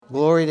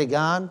Glory to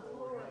God.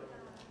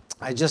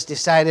 I just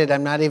decided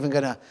I'm not even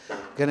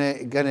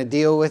gonna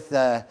deal with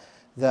the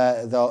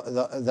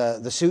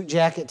suit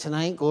jacket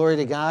tonight. Glory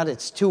to God.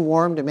 It's too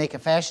warm to make a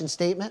fashion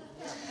statement.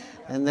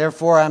 And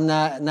therefore, I'm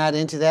not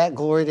into that.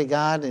 Glory to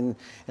God. And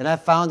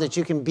I've found that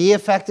you can be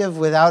effective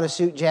without a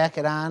suit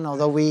jacket on,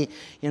 although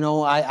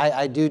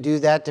I do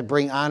that to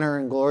bring honor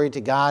and glory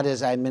to God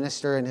as I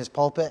minister in His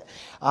pulpit.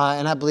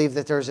 And I believe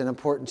that there's an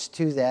importance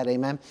to that.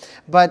 Amen.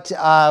 But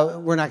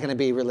we're not going to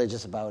be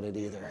religious about it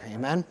either.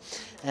 Amen.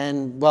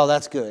 And, well,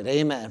 that's good.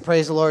 Amen.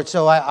 Praise the Lord.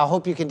 So I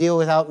hope you can deal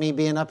without me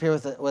being up here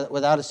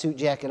without a suit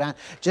jacket on.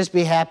 Just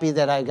be happy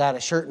that I got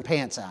a shirt and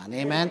pants on.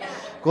 Amen.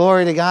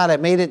 Glory to God. I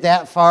made it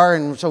that far,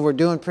 and so we're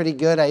doing pretty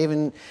good. I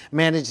even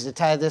managed to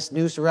tie this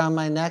noose around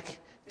my neck.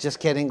 Just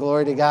kidding.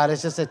 Glory to God.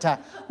 It's just a tie.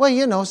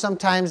 Well,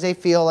 sometimes they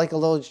feel like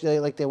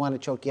like they want to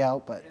choke you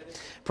out, but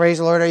praise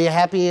the Lord. Are you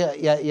happy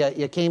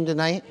you came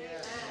tonight?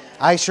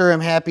 I sure am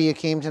happy you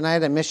came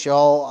tonight. I miss you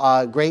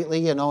all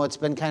greatly. It's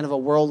been kind of a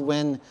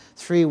whirlwind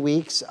 3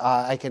 weeks.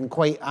 I can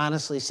quite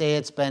honestly say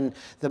it's been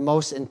the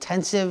most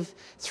intensive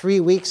 3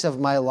 weeks of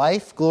my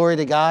life. Glory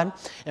to God.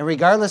 And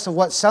regardless of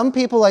what some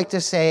people like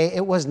to say,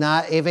 it was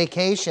not a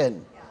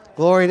vacation.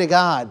 Glory to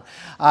God.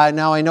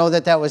 Now, I know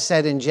that was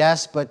said in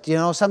jest, but,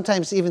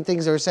 sometimes even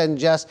things that are said in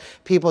jest,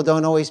 people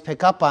don't always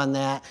pick up on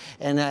that.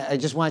 And I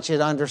just want you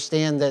to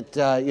understand that,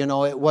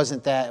 it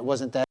wasn't that. It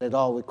wasn't that at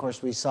all. Of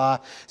course, we saw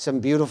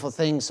some beautiful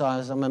things,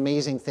 saw some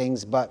amazing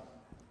things, but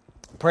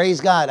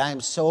praise God. I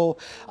am so,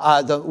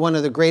 one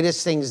of the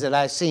greatest things that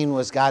I've seen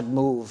was God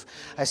move.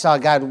 I saw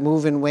God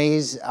move in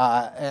ways.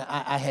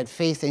 I had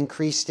faith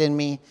increased in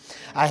me.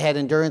 I had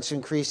endurance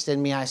increased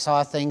in me. I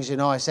saw things,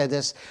 I said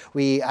this.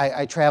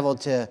 I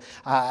traveled to,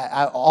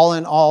 all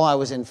in all, I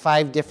was in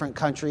 5 different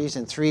countries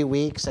in 3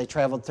 weeks. I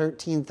traveled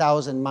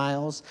 13,000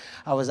 miles.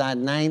 I was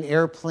on 9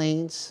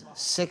 airplanes,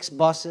 6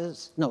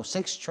 trains.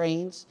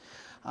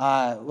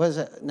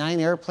 9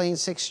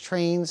 airplanes, 6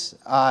 trains,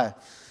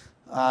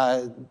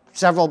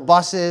 several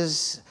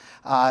buses,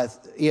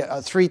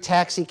 3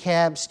 taxi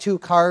cabs, 2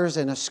 cars,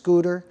 and a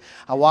scooter.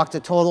 I walked a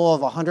total of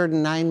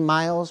 109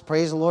 miles,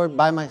 praise the Lord,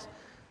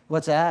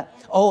 what's that?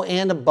 Oh,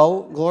 and a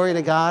boat, glory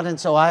to God. And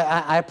so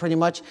I pretty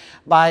much,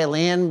 by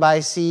land,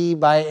 by sea,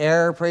 by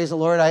air, praise the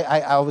Lord,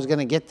 I was going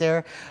to get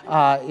there.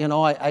 I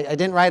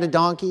didn't ride a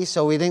donkey,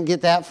 so we didn't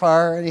get that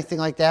far or anything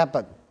like that,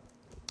 but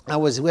I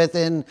was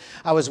within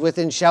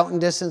shouting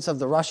distance of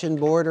the Russian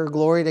border.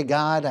 Glory to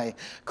God. I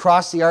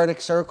crossed the Arctic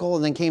Circle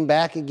and then came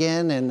back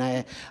again. And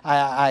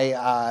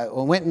I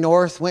went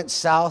north, went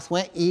south,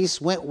 went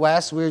east, went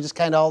west. We were just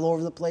kind of all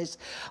over the place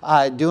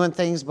doing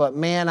things. But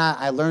man,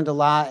 I learned a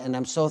lot, and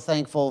I'm so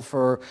thankful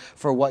for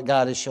what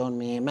God has shown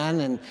me.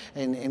 Amen.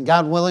 And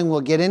God willing,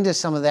 we'll get into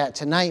some of that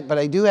tonight. But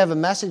I do have a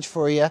message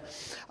for you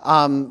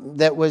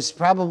that was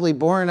probably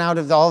born out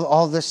of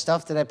all this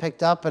stuff that I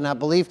picked up. And I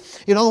believe,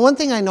 the one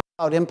thing I know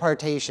about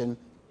impartation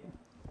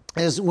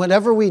is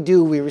whatever we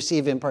do, we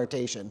receive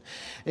impartation.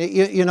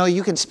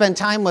 You can spend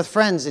time with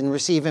friends and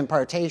receive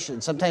impartation.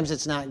 Sometimes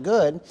it's not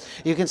good.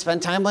 You can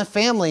spend time with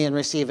family and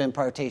receive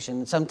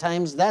impartation.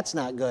 Sometimes that's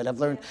not good. I've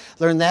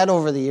learned that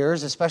over the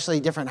years, especially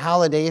different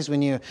holidays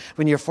when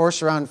you're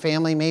forced around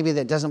family maybe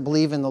that doesn't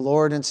believe in the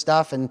Lord and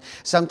stuff. And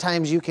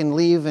sometimes you can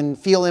leave and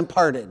feel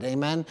imparted,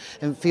 amen,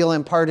 and feel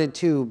imparted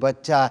too.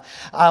 But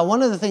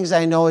one of the things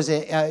I know is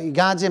that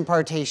God's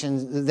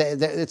impartation,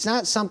 it's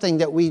not something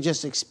that we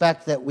just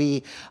expect that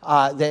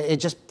it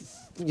just,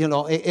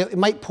 it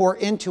might pour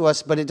into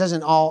us, but it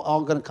doesn't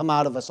all going to come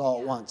out of us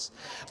all at once.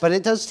 But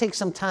it does take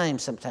some time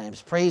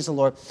sometimes. Praise the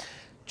Lord.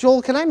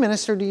 Joel, can I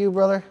minister to you,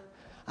 brother?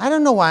 I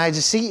don't know why. I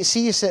just see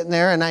you sitting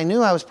there, and I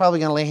knew I was probably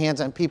going to lay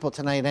hands on people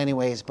tonight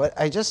anyways, but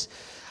I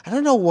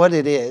don't know what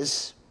it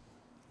is.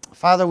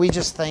 Father, we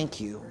just thank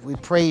you. We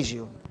praise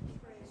you.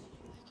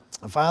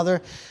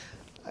 Father,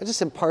 I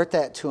just impart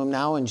that to him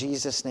now in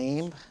Jesus'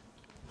 name.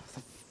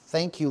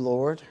 Thank you,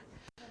 Lord.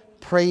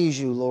 Praise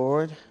you,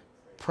 Lord.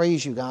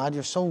 Praise you, God.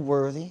 You're so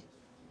worthy.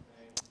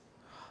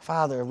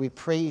 Father, we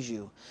praise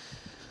you.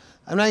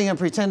 I'm not even going to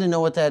pretend to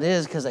know what that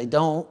is because I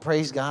don't,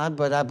 praise God,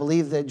 but I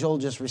believe that Joel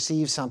just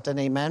received something.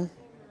 Amen.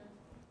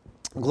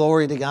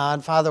 Glory to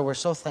God. Father, we're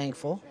so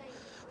thankful.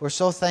 We're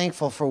so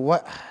thankful for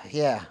what,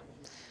 I'm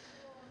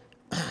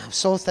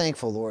so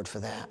thankful, Lord, for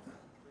that.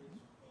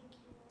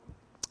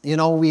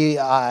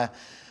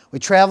 We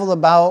traveled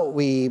about,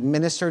 we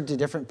ministered to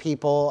different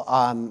people.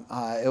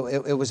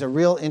 It was a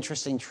real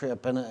interesting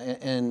trip,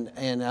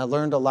 and I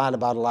learned a lot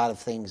about a lot of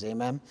things,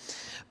 amen?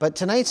 But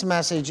tonight's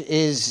message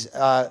is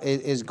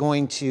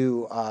going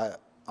to,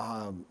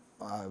 I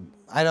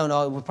don't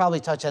know, we'll probably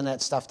touch on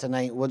that stuff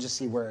tonight. We'll just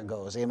see where it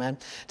goes, amen?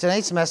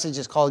 Tonight's message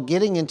is called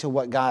Getting Into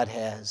What God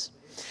Has.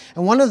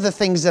 And one of the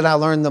things that I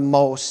learned the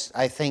most,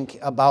 I think,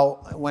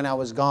 about when I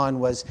was gone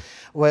was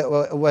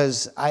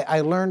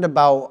I learned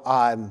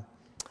about...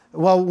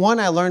 Well, one,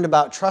 I learned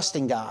about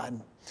trusting God.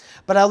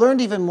 But I learned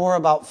even more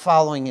about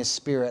following His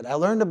Spirit. I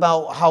learned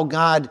about how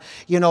God,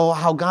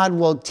 how God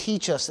will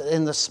teach us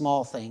in the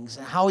small things,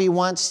 and how He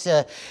wants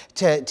to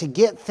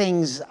get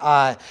things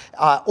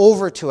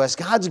over to us.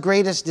 God's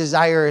greatest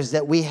desire is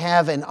that we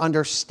have an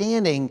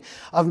understanding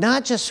of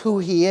not just who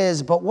He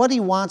is, but what He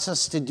wants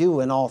us to do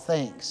in all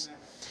things.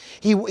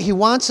 He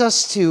wants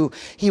us to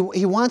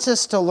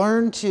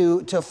learn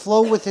to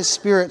flow with His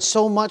Spirit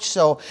so much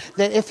so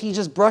that if He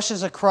just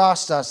brushes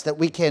across us, that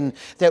we can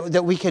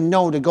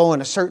know to go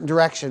in a certain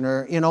direction,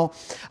 or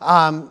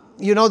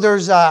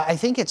there's I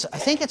think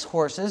it's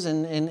horses,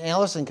 and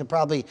Allison could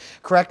probably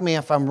correct me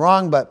if I'm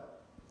wrong, but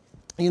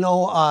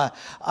a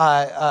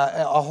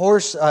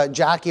horse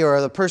jockey,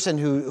 or the person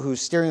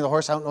who's steering the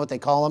horse, I don't know what they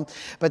call them,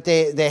 but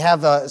they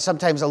have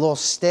sometimes a little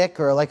stick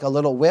or like a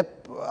little whip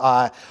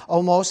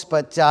almost,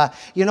 but they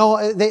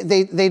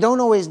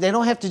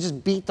don't have to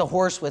just beat the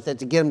horse with it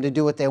to get them to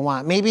do what they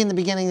want. Maybe in the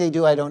beginning they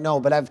do, I don't know,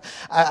 but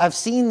I've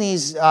seen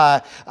these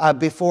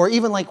before,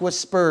 even like with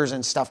spurs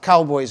and stuff,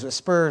 cowboys with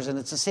spurs, and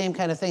it's the same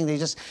kind of thing. They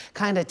just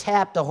kind of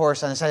tap the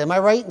horse on the side. Am I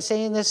right in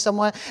saying this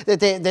somewhat? That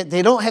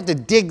they don't have to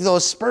dig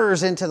those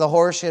spurs into the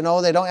horse, they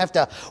don't have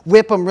to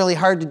whip them really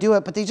hard to do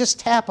it, but they just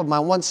tap them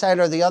on one side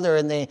or the other,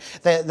 and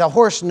the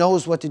horse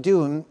knows what to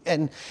do.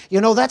 And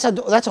that's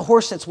a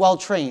horse that's well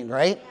trained,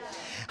 right?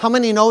 How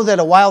many know that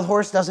a wild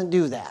horse doesn't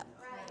do that?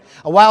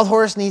 A wild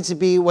horse needs to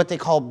be what they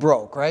call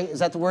broke, right? Is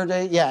that the word?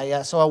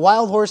 Yeah. So a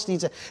wild horse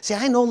needs to... See,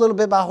 I know a little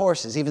bit about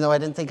horses, even though I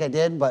didn't think I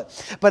did,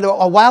 but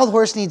a wild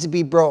horse needs to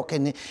be broke.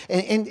 And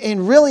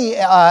really,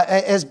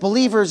 as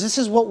believers, this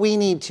is what we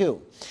need too.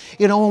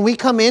 When we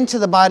come into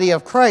the body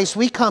of Christ,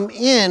 we come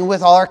in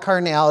with all our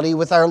carnality,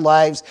 with our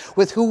lives,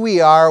 with who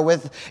we are,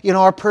 with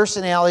our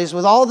personalities,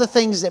 with all the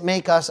things that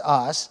make us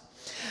us.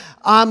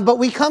 But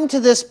we come to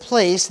this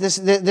place,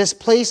 this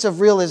place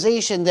of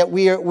realization that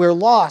we're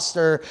lost,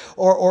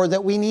 or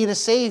that we need a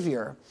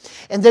Savior.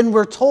 And then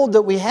we're told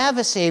that we have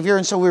a Savior,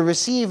 and so we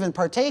receive and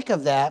partake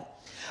of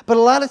that. But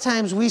a lot of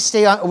times we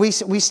stay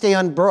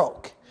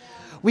unbroke.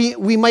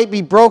 We might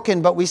be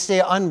broken, but we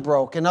stay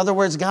unbroke. In other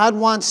words, God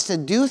wants to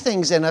do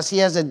things in us. He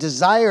has a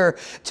desire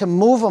to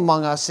move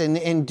among us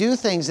and do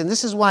things. And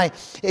this is why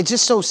it's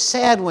just so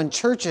sad when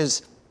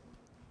churches,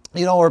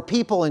 or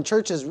people in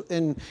churches,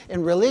 in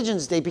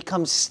religions, they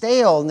become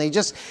stale, and they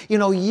just,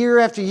 year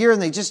after year,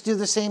 and they just do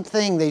the same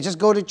thing. They just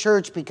go to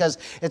church because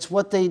it's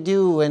what they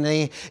do, and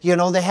they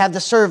have the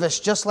service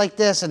just like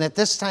this, and at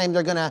this time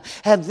they're going to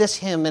have this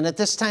hymn, and at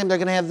this time they're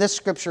going to have this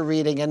scripture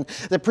reading, and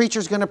the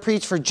preacher's going to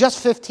preach for just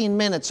 15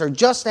 minutes, or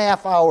just a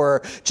half hour,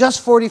 or just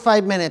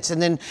 45 minutes,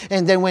 and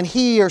then when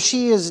he or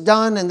she is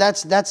done, and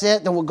that's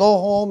it, then we'll go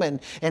home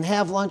and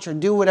have lunch or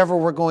do whatever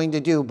we're going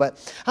to do.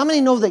 But how many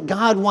know that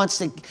God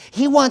wants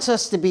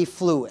us to be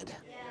fluid?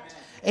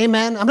 Yeah.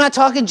 Amen. I'm not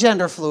talking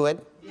gender fluid.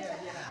 Yeah.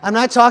 I'm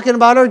not talking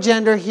about our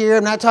gender here.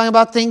 I'm not talking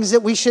about things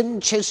that we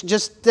shouldn't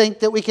just think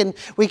that we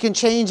can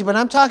change. But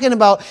I'm talking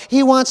about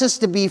He wants us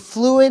to be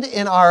fluid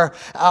in our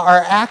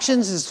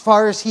actions as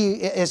far as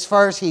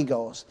He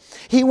goes.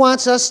 He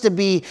wants us to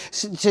be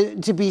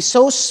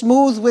so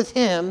smooth with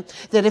Him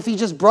that if He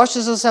just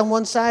brushes us on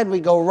one side,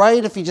 we go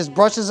right. If He just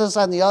brushes us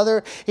on the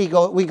other, we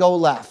go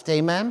left.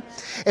 Amen.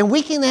 And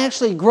we can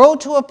actually grow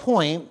to a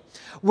point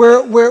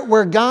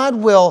where God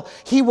will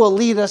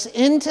lead us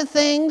into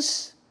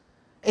things,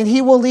 and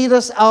He will lead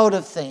us out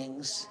of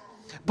things.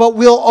 But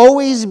we'll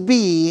always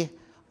be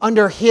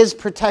under His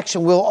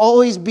protection. We'll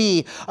always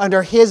be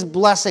under His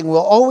blessing. We'll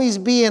always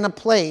be in a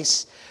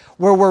place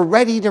where we're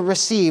ready to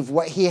receive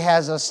what He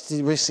has us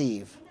to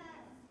receive.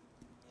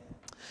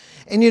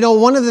 And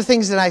one of the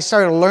things that I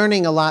started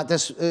learning a lot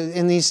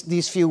in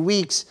these few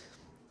weeks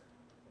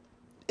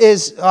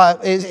is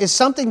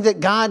something that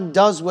God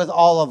does with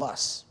all of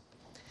us,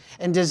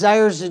 and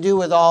desires to do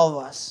with all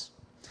of us.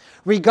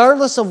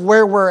 Regardless of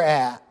where we're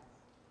at,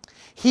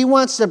 He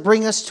wants to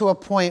bring us to a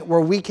point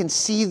where we can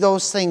see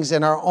those things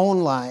in our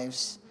own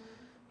lives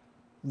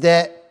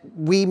that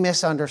we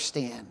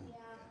misunderstand.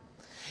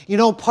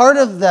 Part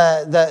of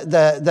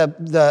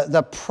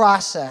the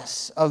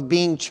process of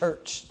being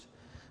churched,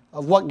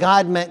 of what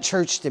God meant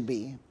church to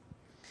be,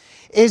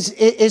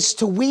 is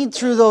to weed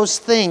through those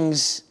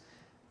things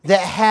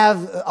that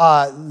have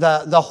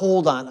the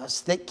hold on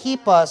us, that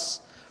keep us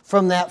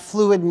from that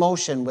fluid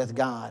motion with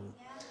God,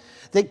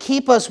 that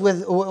keep us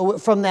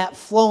from that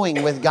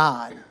flowing with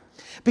God.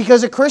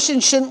 Because a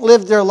Christian shouldn't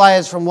live their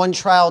lives from one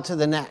trial to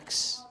the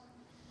next.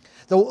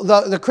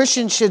 The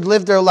Christian should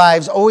live their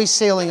lives always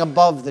sailing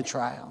above the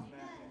trial,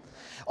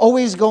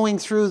 always going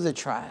through the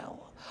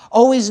trial,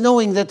 always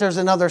knowing that there's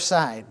another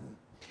side.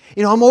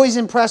 I'm always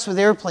impressed with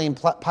airplane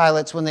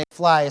pilots when they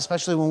fly,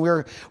 especially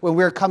when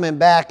we're coming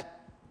back.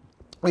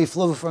 We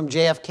flew from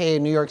JFK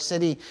in New York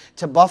City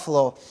to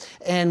Buffalo,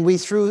 and we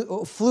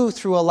flew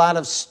through a lot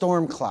of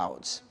storm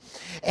clouds.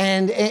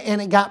 And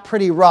it got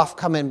pretty rough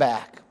coming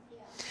back.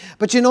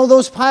 But you know,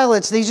 those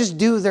pilots, they just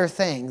do their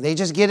thing. They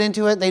just get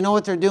into it. They know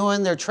what they're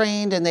doing. They're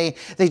trained, and they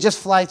just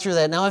fly through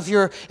that. Now, if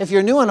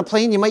you're new on a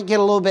plane, you might get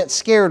a little bit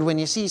scared when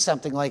you see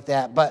something like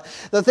that. But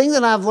the thing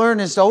that I've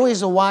learned is to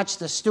always watch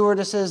the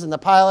stewardesses and the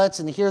pilots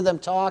and hear them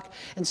talk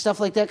and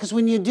stuff like that. Because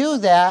when you do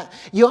that,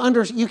 you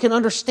can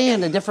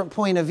understand a different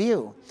point of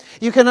view.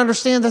 You can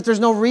understand that there's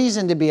no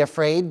reason to be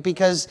afraid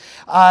because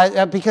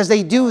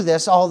they do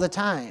this all the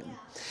time.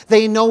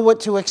 They know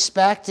what to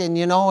expect, and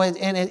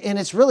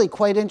it's really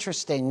quite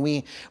interesting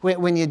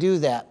when you do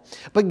that.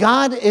 But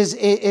God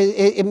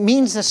it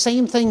means the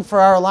same thing for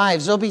our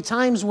lives. There'll be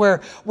times where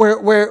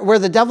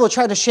the devil will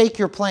try to shake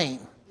your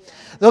plane.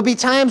 There'll be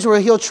times where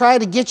he'll try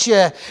to get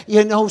you,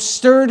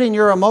 stirred in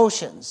your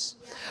emotions.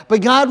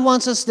 But God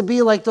wants us to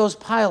be like those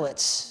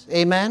pilots.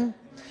 Amen?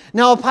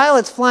 Now, a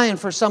pilot's flying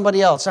for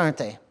somebody else, aren't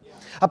they?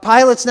 A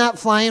pilot's not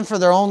flying for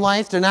their own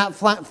life. They're not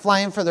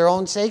flying for their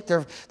own sake.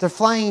 They're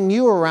flying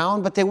you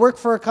around, but they work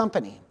for a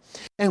company.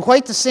 In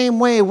quite the same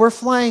way, we're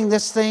flying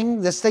this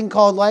thing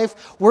called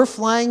life. We're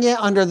flying it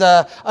under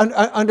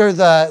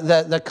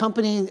the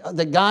company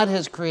that God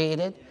has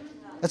created.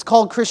 It's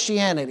called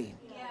Christianity.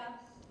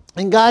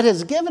 And God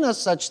has given us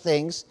such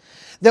things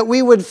that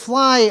we would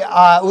fly,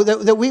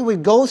 that we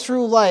would go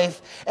through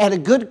life at a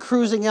good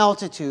cruising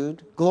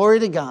altitude,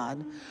 glory to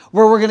God,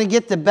 where we're going to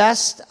get the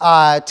best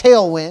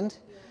tailwind,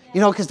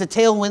 because the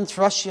tailwind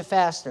thrusts you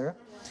faster.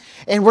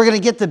 And we're going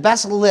to get the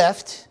best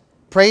lift,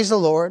 praise the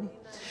Lord.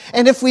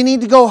 And if we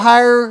need to go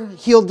higher,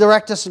 He'll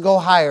direct us to go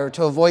higher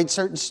to avoid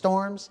certain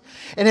storms.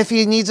 And if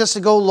He needs us to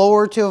go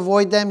lower to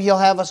avoid them, He'll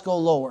have us go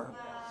lower.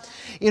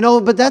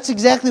 But that's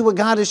exactly what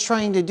God is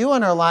trying to do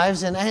in our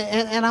lives, and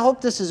I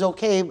hope this is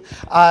okay.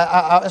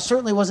 I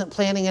certainly wasn't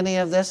planning any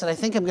of this, and I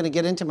think I'm going to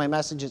get into my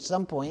message at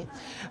some point.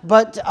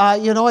 But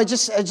I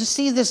just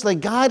see this,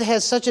 like God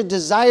has such a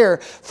desire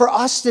for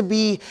us to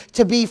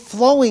be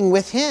flowing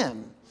with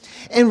Him.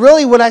 And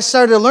really, what I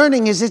started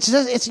learning is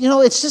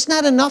it's just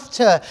not enough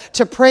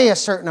to pray a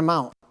certain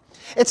amount.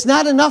 It's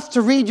not enough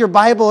to read your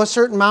Bible a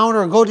certain amount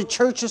or go to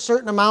church a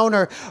certain amount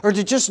or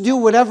to just do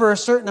whatever a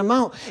certain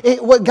amount.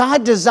 What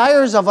God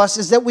desires of us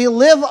is that we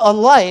live a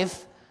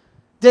life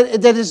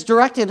that is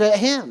directed at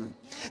Him.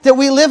 That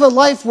we live a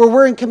life where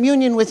we're in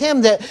communion with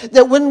Him.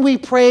 That when we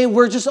pray,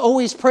 we're just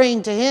always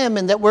praying to Him,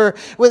 and that we're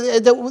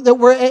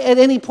at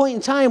any point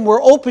in time,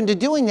 we're open to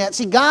doing that.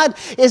 See, God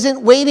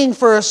isn't waiting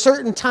for a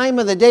certain time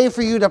of the day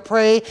for you to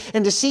pray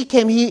and to seek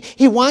Him.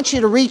 He wants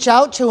you to reach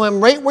out to Him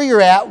right where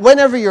you're at,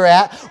 whenever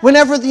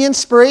the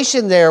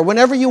inspiration there,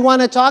 whenever you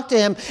want to talk to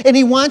Him, and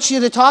He wants you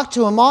to talk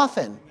to Him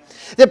often.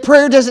 That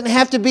prayer doesn't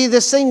have to be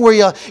this thing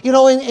where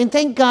and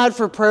thank God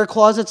for prayer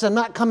closets. I'm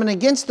not coming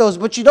against those,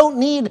 but you don't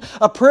need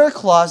a prayer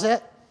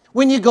closet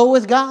when you go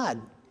with God.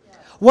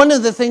 One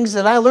of the things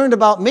that I learned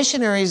about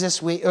missionaries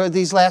this week, or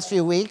these last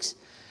few weeks,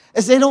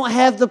 is they don't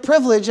have the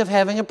privilege of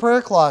having a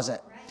prayer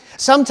closet.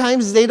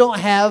 Sometimes they don't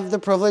have the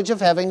privilege of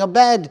having a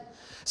bed.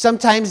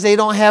 Sometimes they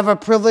don't have a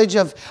privilege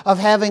of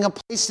having a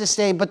place to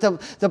stay. But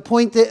the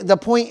point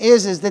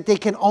is that they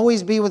can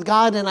always be with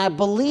God. And I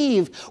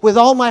believe with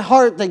all my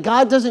heart that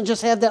God doesn't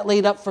just have that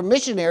laid up for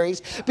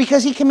missionaries,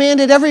 because He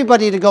commanded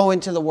everybody to go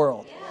into the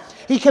world.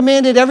 He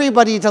commanded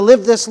everybody to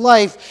live this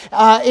life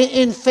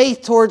in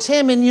faith towards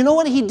Him. And you know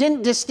what He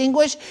didn't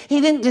distinguish?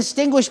 He didn't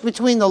distinguish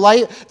between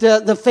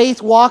the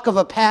faith walk of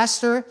a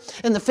pastor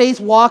and the faith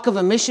walk of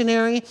a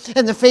missionary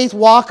and the faith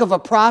walk of a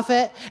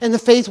prophet and the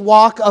faith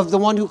walk of the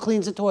one who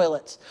cleans the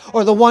toilets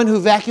or the one who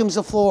vacuums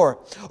the floor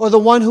or the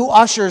one who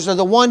ushers or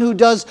the one who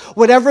does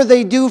whatever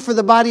they do for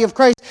the body of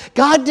Christ.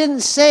 God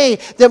didn't say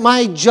that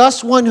my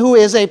just one who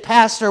is a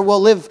pastor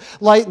will live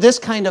like this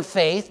kind of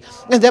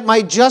faith, and that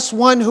my just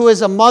one who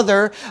is a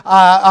mother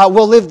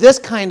will live this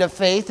kind of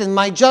faith, and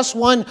my just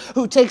one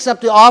who takes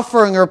up the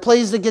offering or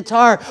plays the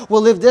guitar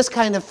will live this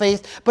kind of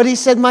faith. But He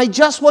said, my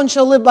just one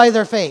shall live by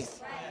their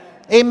faith.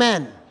 Right.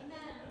 Amen.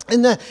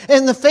 And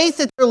the faith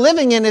that they're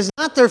living in is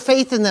not their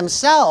faith in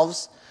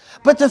themselves,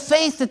 but the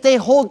faith that they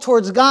hold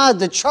towards God,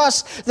 the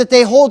trust that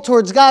they hold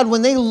towards God.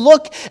 When they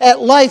look at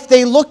life,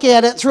 they look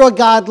at it through a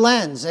God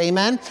lens.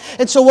 Amen?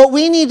 And so what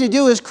we need to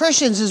do as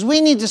Christians is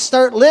we need to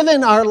start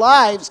living our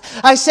lives.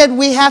 I said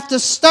we have to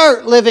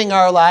start living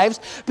our lives,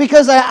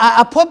 because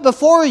I put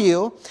before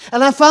you,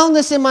 and I found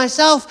this in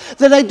myself,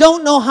 that I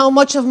don't know how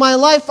much of my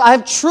life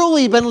I've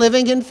truly been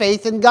living in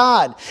faith in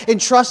God, in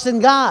trust in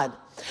God.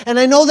 And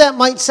I know that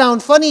might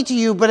sound funny to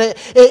you, but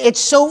it's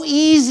so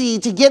easy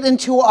to get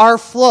into our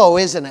flow,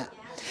 isn't it?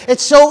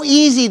 It's so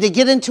easy to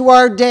get into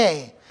our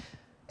day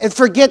and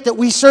forget that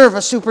we serve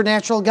a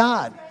supernatural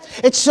God.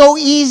 It's so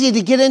easy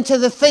to get into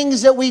the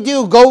things that we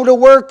do, go to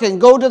work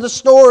and go to the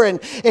store and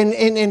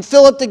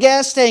fill up the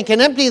gas tank and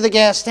empty the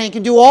gas tank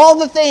and do all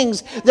the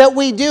things that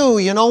we do.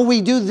 We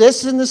do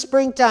this in the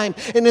springtime,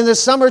 and in the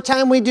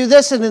summertime we do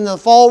this, and in the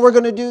fall we're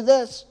going to do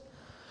this.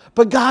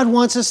 But God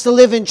wants us to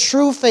live in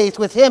true faith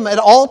with Him at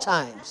all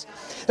times.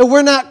 And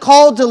we're not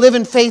called to live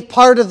in faith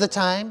part of the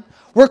time.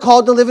 We're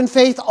called to live in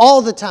faith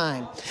all the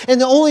time.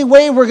 And the only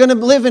way we're going to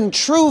live in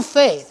true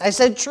faith, I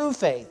said true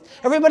faith.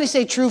 Everybody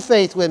say true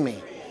faith with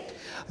me.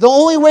 The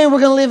only way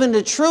we're going to live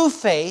into true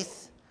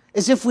faith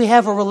is if we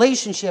have a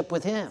relationship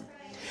with Him.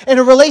 And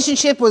a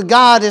relationship with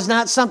God is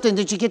not something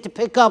that you get to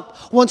pick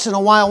up once in a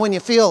while when you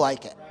feel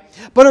like it.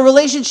 But a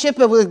relationship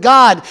with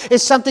God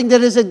is something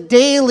that is a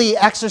daily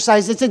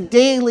exercise. It's a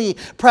daily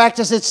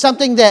practice. It's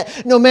something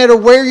that no matter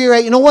where you're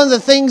at, one of the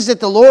things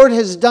that the Lord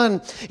has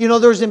done,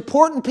 there's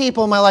important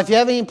people in my life. You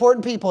have any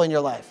important people in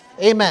your life?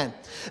 Amen.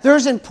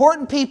 There's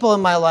important people in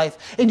my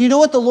life. And you know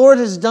what the Lord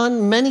has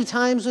done many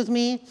times with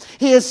me?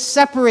 He has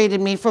separated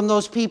me from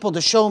those people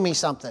to show me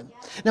something.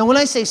 Now, when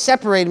I say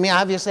separated me,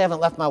 obviously I haven't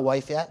left my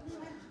wife yet.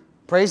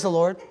 Praise the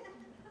Lord.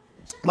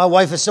 My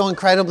wife is so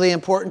incredibly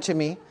important to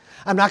me.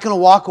 I'm not going to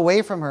walk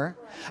away from her.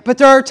 But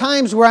there are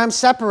times where I'm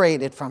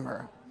separated from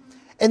her.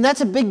 And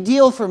that's a big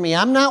deal for me.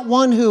 I'm not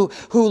one who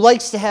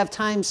likes to have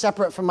time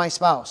separate from my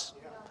spouse.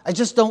 I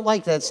just don't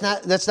like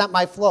that. That's not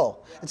my flow.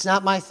 It's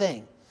not my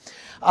thing.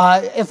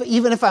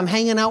 Even if I'm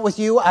hanging out with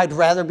you, I'd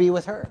rather be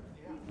with her.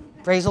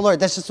 Praise the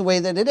Lord. That's just the way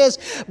that it is.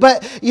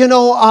 But,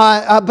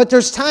 but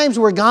there's times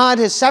where God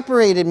has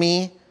separated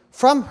me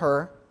from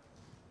her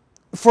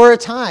for a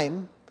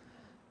time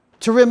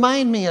to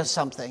remind me of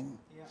something.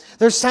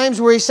 There's times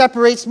where He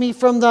separates me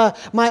from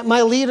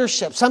my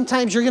leadership.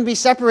 Sometimes you're going to be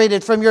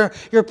separated from your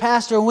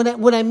pastor.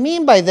 And what I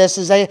mean by this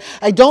is I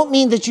don't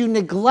mean that you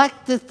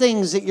neglect the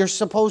things that you're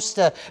supposed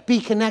to be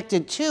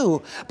connected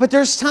to. But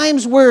there's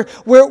times where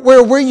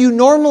you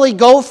normally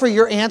go for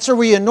your answer,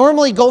 where you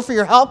normally go for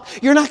your help,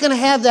 you're not going to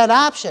have that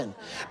option.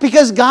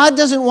 Because God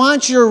doesn't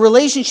want your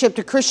relationship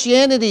to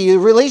Christianity, your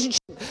relationship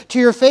to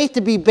your faith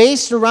to be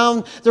based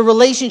around the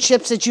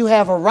relationships that you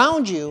have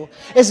around you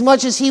as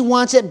much as He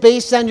wants it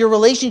based on your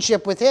relationship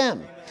with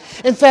Him.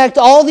 In fact,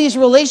 all these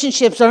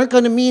relationships aren't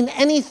going to mean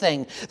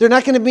anything. They're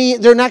not going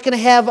to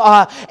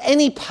have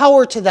any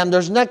power to them.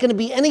 There's not going to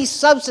be any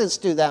substance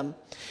to them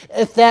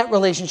if that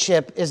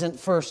relationship isn't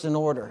first in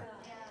order.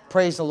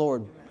 Praise the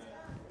Lord.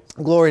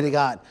 Glory to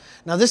God.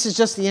 Now, this is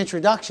just the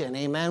introduction,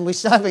 amen? We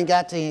still haven't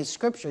got to any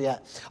scripture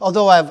yet,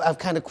 although I've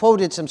kind of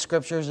quoted some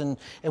scriptures and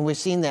we've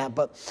seen that.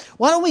 But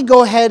why don't we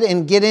go ahead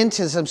and get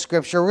into some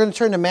scripture? We're going to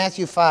turn to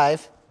Matthew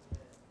 5.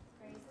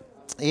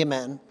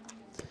 Amen.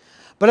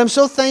 But I'm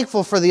so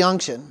thankful for the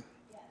unction.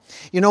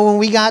 When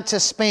we got to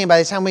Spain, by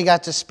the time we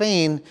got to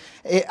Spain,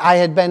 I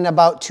had been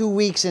about 2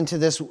 weeks into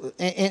this,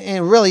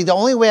 and really the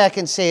only way I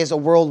can say is a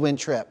whirlwind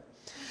trip.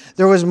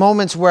 There was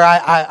moments where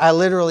I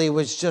literally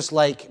was just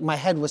like, my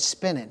head was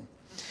spinning.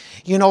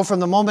 From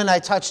the moment I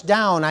touched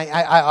down,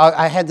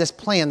 I had this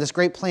plan, this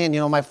great plan.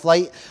 My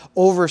flight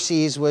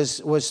overseas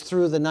was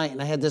through the night,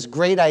 and I had this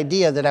great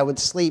idea that I would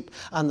sleep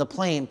on the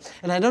plane.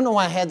 And I don't know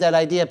why I had that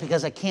idea,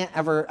 because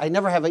I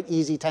never have an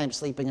easy time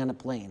sleeping on a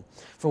plane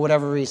for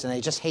whatever reason. I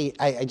just hate,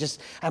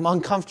 I'm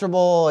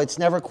uncomfortable. It's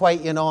never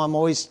quite, I'm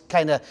always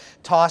kind of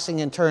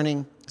tossing and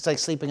turning. It's like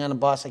sleeping on a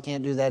bus. I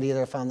can't do that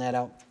either. I found that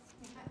out.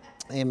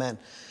 Amen.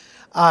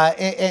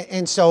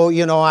 And so,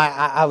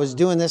 I was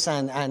doing this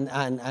on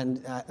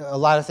a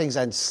lot of things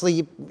on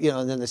sleep,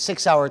 then the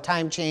 6-hour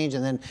time change,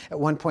 and then at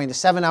one point a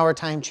 7-hour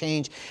time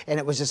change, and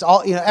it was just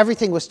all,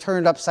 everything was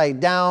turned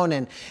upside down,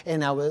 and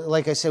I was,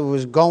 like I said,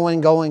 was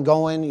going,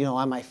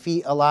 on my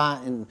feet a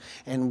lot,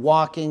 and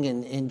walking,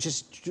 and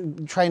just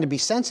trying to be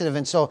sensitive.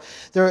 And so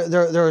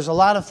there was a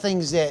lot of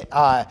things that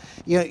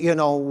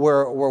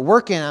were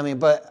working on me.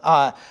 But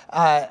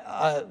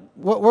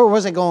where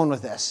was I going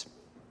with this?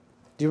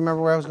 Do you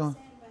remember where I was going?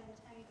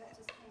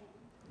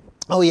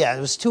 Oh, yeah, it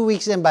was 2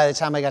 weeks in by the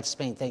time I got to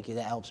Spain. Thank you,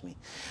 that helps me.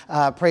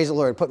 Praise the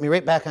Lord. Put me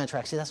right back on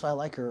track. See, that's why I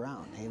like her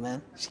around.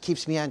 Amen. She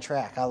keeps me on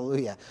track.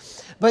 Hallelujah.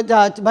 But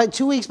about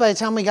 2 weeks by the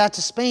time we got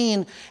to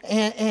Spain,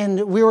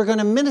 and we were going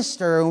to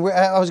minister, and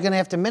I was going to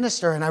have to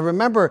minister. And I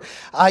remember,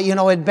 it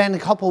had been a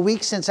couple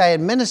weeks since I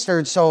had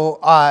ministered. So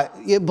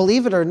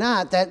believe it or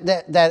not,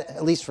 that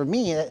at least for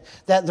me,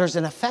 that there's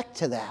an effect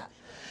to that.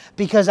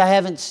 Because I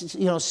haven't,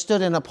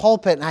 stood in a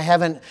pulpit, and I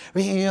haven't,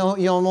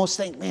 you almost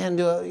think, man,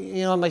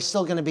 am I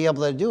still going to be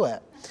able to do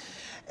it?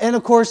 And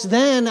of course,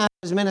 then I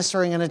was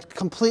ministering in a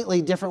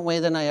completely different way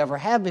than I ever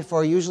have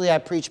before. Usually I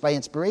preach by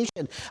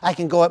inspiration. I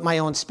can go at my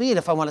own speed.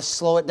 If I want to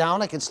slow it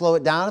down, I can slow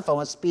it down. If I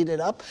want to speed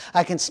it up,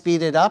 I can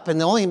speed it up. And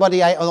the only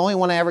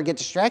one I ever get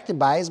distracted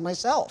by is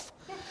myself.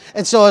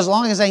 And so as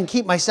long as I can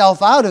keep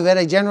myself out of it,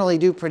 I generally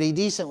do pretty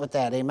decent with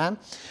that, amen?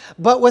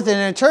 But with an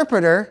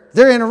interpreter,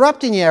 they're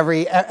interrupting you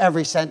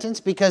every sentence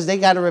because they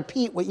got to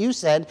repeat what you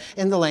said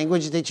in the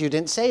language that you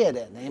didn't say it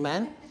in,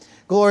 amen?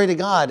 Glory to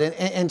God.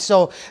 And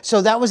so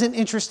that was an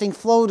interesting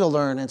flow to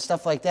learn and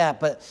stuff like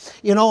that. But,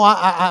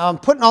 I'm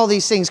putting all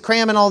these things,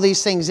 cramming all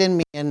these things in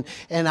me, and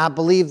I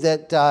believe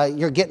that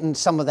you're getting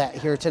some of that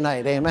here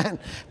tonight, amen?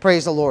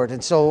 Praise the Lord.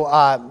 And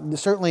so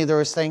certainly there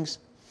was things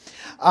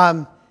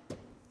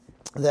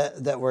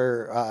that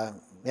were,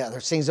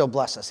 there's things that'll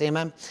bless us.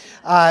 Amen.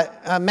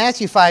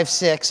 Matthew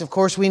 5:6. Of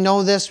course, we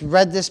know this,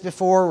 read this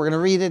before. We're going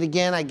to read it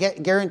again. I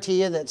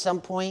guarantee you that at some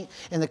point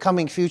in the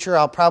coming future,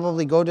 I'll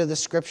probably go to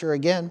this scripture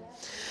again.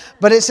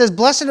 But it says,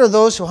 "Blessed are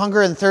those who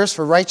hunger and thirst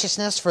for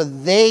righteousness, for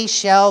they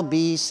shall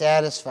be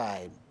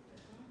satisfied."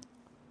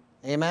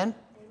 Amen.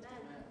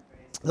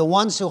 The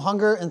ones who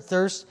hunger and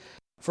thirst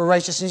for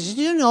righteousness.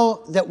 Do you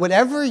know that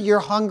whatever you're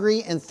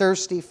hungry and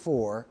thirsty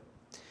for,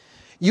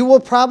 you will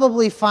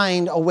probably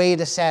find a way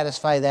to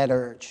satisfy that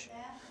urge?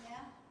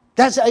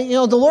 That's,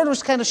 the Lord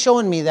was kind of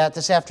showing me that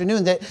this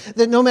afternoon, that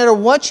no matter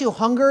what you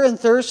hunger and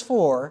thirst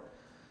for,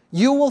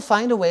 you will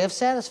find a way of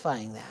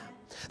satisfying that.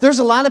 There's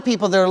a lot of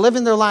people that are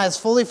living their lives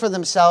fully for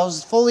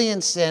themselves, fully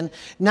in sin,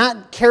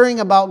 not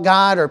caring about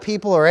God or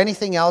people or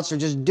anything else, or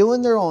just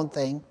doing their own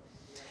thing.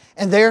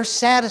 And they're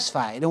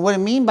satisfied. And what I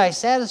mean by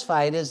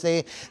satisfied is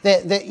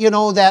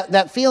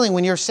that feeling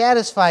when you're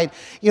satisfied,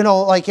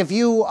 like if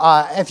you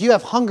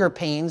have hunger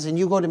pains and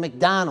you go to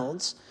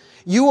McDonald's,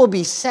 you will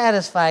be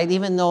satisfied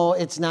even though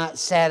it's not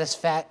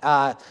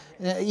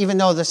even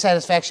though the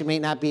satisfaction may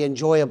not be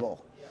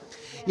enjoyable.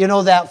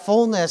 That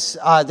fullness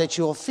that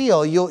you'll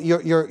feel,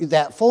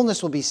 that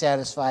fullness will be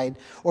satisfied,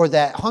 or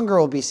that hunger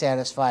will be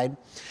satisfied.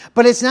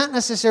 But it's not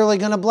necessarily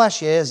going to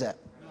bless you, is it?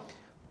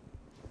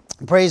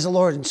 Praise the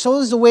Lord. And so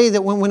is the way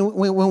that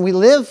when we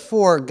live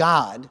for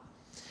God,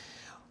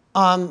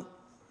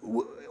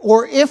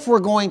 or if we're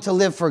going to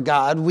live for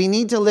God, we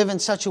need to live in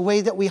such a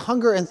way that we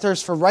hunger and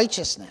thirst for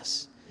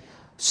righteousness,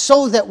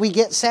 so that we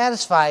get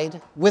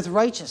satisfied with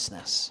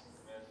righteousness.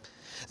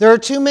 There are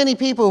too many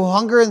people who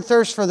hunger and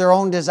thirst for their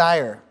own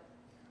desire.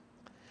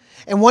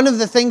 And one of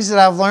the things that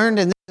I've learned,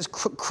 and this is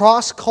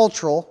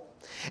cross-cultural,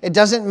 it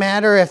doesn't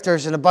matter if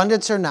there's an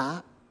abundance or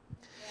not,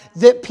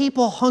 that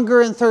people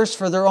hunger and thirst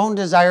for their own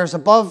desires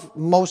above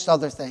most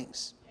other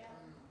things.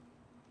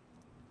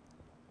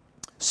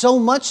 So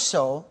much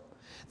so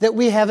that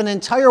we have an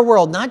entire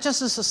world, not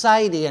just a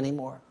society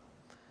anymore,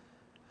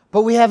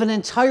 but we have an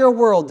entire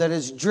world that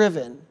is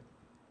driven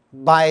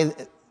by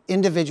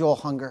individual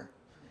hunger,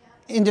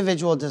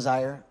 individual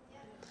desire.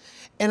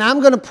 And I'm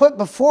going to put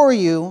before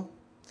you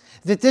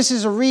that this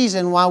is a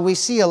reason why we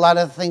see a lot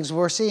of the things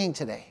we're seeing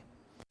today.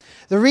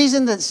 The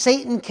reason that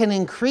Satan can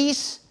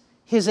increase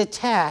his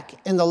attack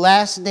in the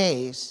last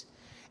days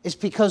is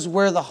because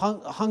where the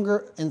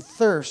hunger and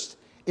thirst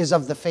is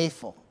of the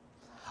faithful,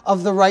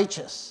 of the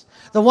righteous,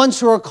 the ones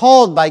who are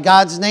called by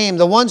God's name,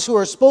 the ones who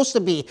are supposed to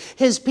be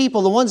His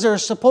people, the ones that are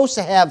supposed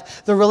to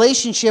have the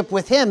relationship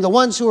with Him, the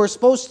ones who are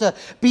supposed to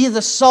be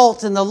the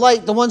salt and the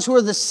light, the ones who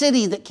are the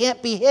city that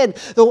can't be hid,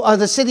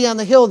 the city on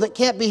the hill that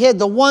can't be hid,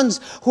 the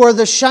ones who are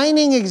the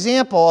shining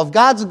example of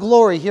God's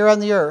glory here on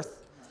the earth,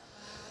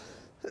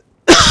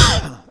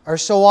 are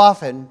so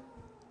often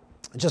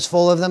just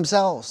full of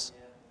themselves.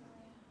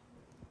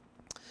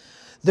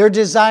 Their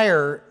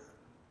desire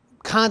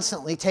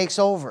constantly takes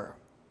over,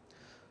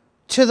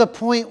 to the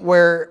point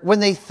where when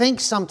they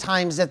think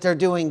sometimes that they're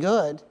doing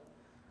good,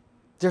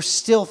 they're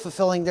still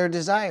fulfilling their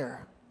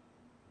desire.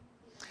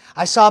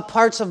 I saw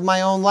parts of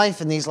my own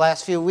life in these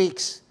last few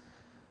weeks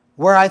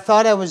where I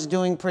thought I was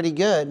doing pretty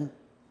good,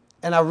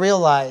 and I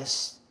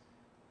realized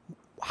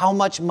how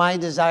much my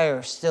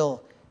desire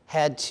still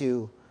had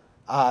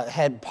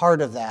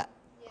part of that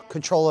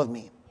control of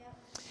me.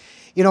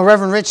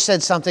 Reverend Rich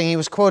said something. He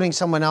was quoting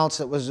someone else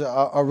that was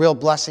a real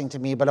blessing to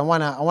me. But I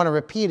want to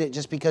repeat it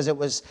just because it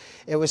was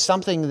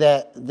something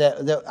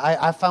that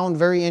I found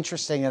very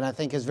interesting, and I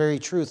think is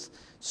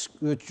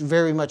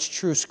very much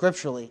true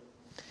scripturally.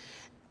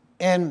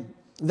 And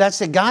that's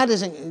that God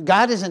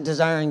isn't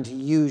desiring to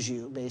use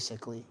you.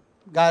 Basically,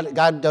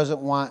 God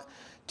doesn't want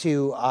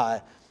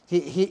to.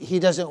 He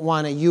doesn't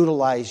want to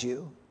utilize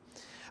you.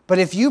 But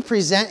if you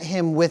present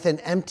Him with an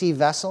empty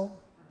vessel,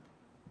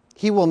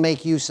 He will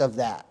make use of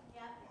that.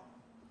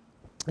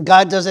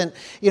 God doesn't,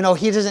 He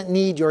doesn't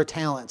need your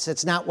talents.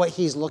 It's not what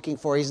He's looking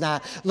for. He's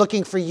not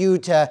looking for you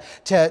to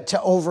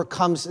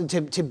overcome,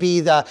 to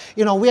be the,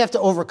 we have to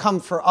overcome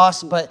for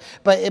us, but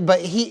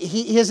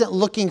He isn't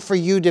looking for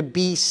you to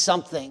be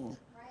something.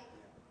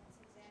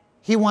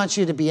 He wants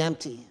you to be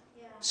empty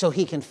so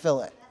He can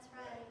fill it.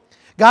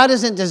 God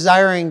isn't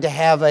desiring to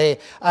have a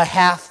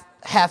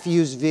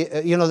half-used,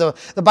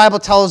 the Bible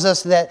tells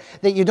us that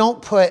you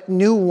don't put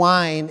new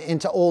wine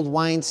into old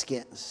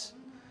wineskins.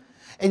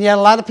 And yet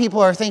a lot of people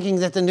are thinking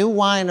that the new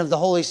wine of the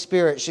Holy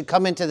Spirit should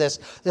come into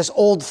this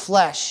old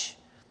flesh.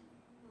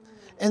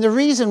 And the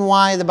reason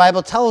why the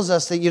Bible tells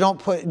us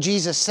that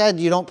Jesus said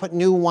you don't put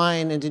new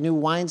wine into new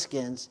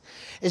wineskins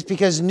is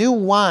because new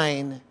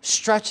wine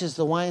stretches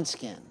the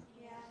wineskin.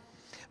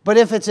 But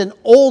if it's an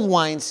old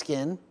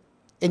wineskin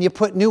and you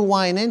put new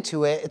wine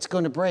into it, it's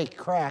going to break,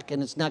 crack,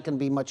 and it's not going to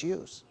be much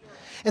use.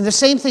 And the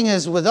same thing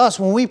is with us.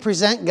 When we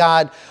present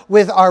God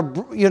with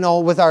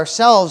with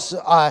ourselves,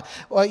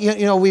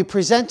 we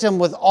present Him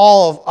with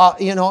all of,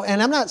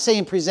 and I'm not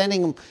saying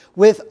presenting Him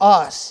with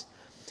us,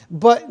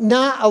 but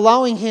not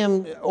allowing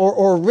Him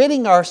or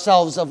ridding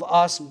ourselves of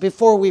us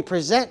before we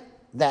present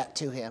that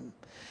to Him.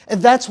 And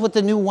that's what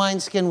the new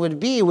wineskin would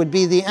be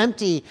the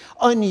empty,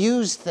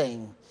 unused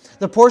thing.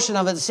 The portion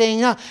of it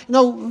saying,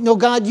 no,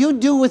 God, you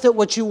do with it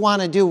what you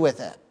want to do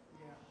with it.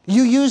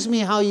 You use me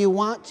how you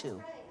want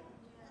to.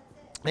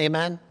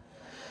 Amen.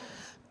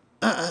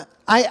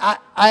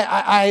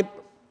 I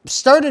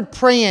started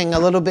praying a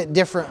little bit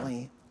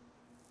differently.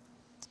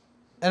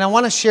 And I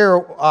want to share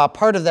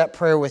part of that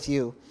prayer with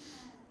you.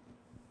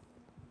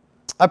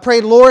 I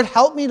prayed, Lord,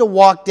 help me to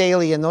walk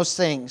daily in those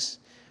things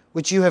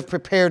which you have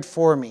prepared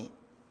for me,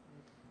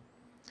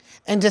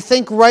 and to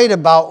think right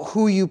about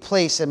who you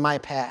place in my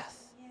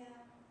path.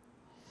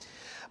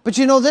 But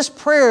this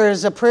prayer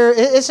is a prayer.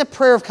 It's a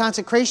prayer of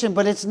consecration,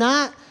 but it's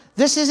not.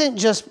 This isn't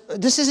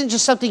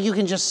just something you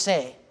can just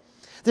say.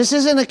 This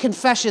isn't a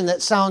confession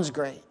that sounds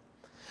great,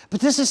 but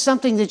this is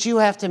something that you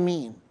have to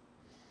mean.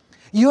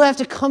 You have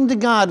to come to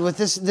God with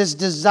this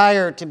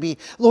desire to be,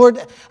 Lord,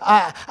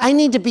 I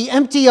need to be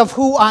empty of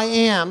who I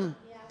am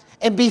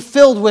and be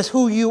filled with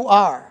who you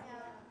are.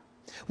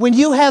 When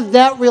you have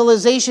that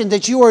realization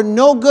that you are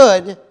no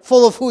good,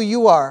 full of who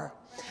you are.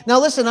 Now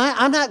listen,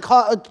 I'm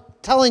not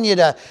telling you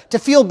to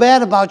feel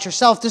bad about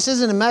yourself. This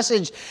isn't a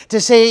message to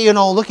say,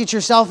 look at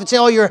yourself and say,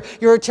 oh,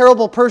 you're a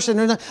terrible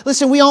person.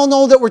 Listen, we all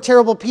know that we're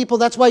terrible people.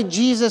 That's why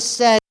Jesus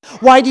said,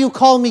 why do you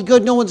call me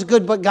good? No one's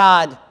good but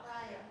God.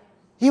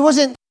 He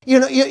wasn't,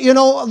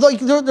 like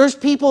there's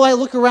people, I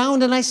look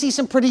around and I see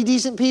some pretty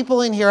decent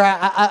people in here.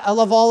 I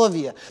love all of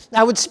you.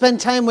 I would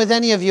spend time with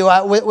any of you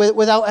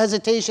without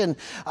hesitation.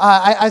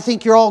 I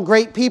think you're all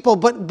great people,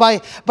 but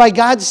by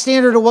God's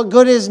standard of what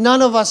good is,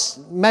 none of us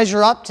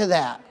measure up to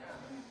that.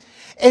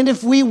 And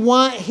if we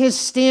want His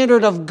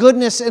standard of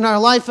goodness in our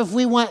life, if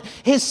we want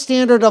His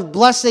standard of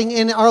blessing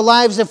in our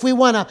lives, if we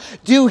want to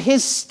do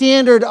His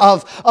standard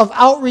of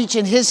outreach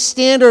and His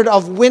standard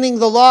of winning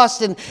the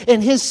lost and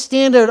His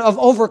standard of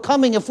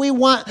overcoming, if we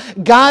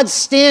want God's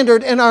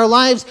standard in our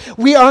lives,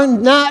 we are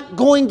not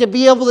going to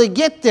be able to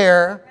get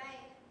there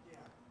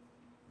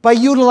by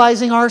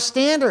utilizing our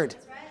standard.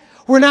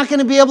 We're not going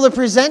to be able to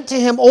present to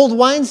Him old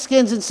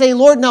wineskins and say,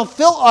 Lord, now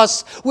fill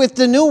us with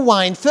the new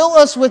wine. Fill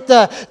us with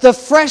the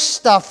fresh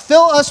stuff.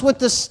 Fill us with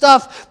the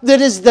stuff that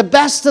is the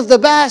best of the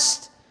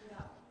best.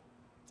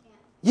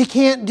 You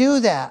can't do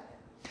that.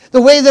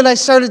 The way that I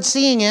started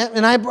seeing it,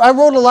 and I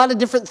wrote a lot of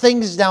different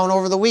things down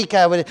over the week.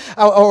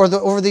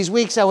 Over these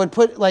weeks, I would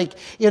put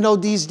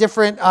these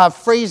different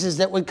phrases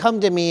that would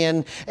come to me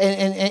and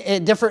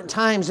at different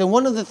times. And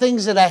one of the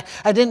things that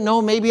I didn't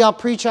know, maybe I'll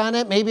preach on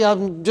it, maybe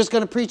I'm just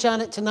going to preach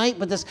on it tonight.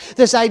 But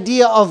this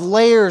idea of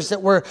layers,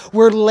 that we're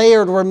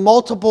layered, we're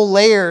multiple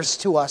layers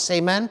to us.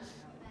 Amen.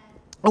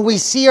 And we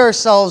see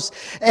ourselves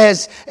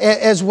as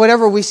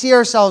whatever we see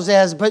ourselves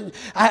as. But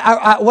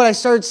what I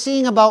started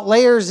seeing about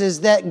layers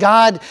is that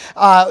God,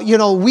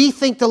 we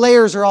think the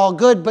layers are all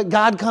good, but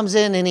God comes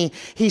in and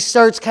He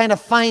starts kind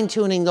of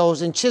fine-tuning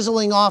those and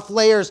chiseling off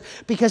layers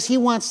because He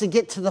wants to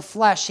get to the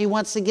flesh. He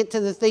wants to get to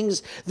the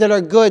things that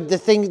are good,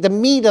 the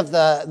meat of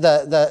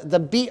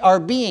our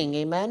being.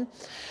 Amen.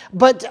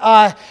 But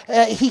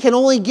He can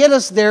only get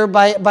us there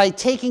by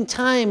taking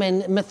time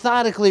and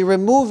methodically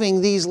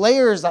removing these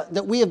layers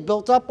that we have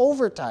built up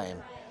over time.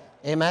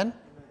 Amen?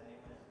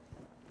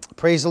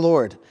 Praise the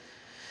Lord.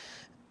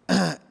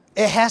 It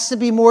has to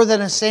be more than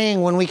a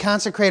saying when we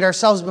consecrate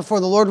ourselves before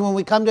the Lord, when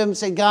we come to Him and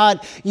say, God,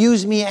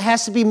 use me. It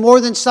has to be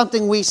more than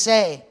something we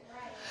say.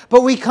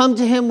 But we come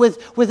to Him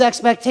with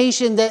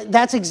expectation that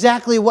that's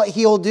exactly what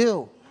He'll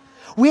do.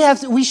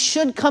 We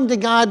should come to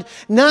God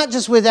not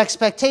just with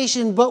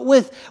expectation, but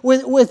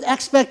with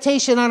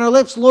expectation on our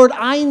lips. Lord,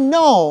 I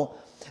know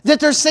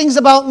that there's things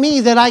about me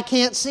that I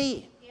can't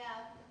see.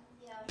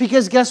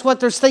 Because guess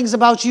what? There's things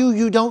about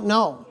you don't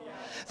know.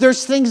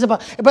 There's things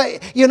about, but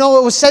it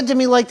was said to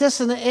me like this,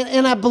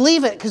 and I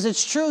believe it because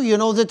it's true,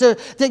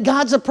 that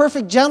God's a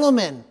perfect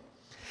gentleman.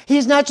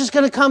 He's not just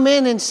going to come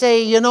in and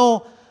say,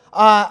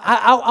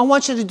 I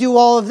want you to do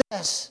all of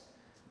this.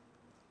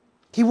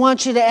 He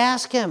wants you to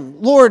ask Him,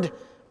 Lord,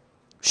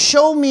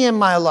 show me in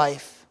my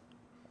life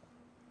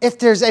if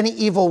there's any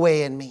evil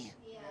way in me.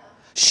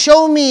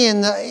 Show me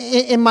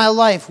in my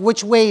life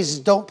which ways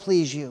don't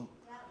please you.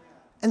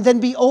 And then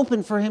be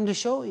open for Him to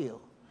show you.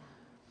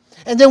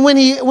 And then when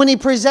he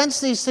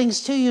presents these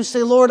things to you,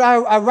 say, Lord,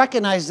 I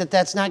recognize that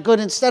that's not good.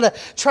 Instead of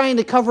trying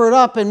to cover it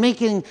up and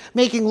making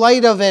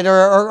light of it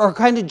or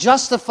kind of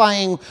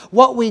justifying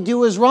what we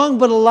do is wrong,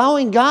 but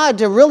allowing God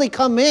to really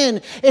come in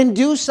and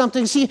do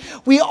something. See,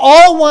 we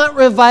all want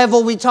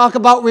revival. We talk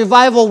about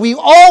revival. We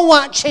all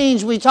want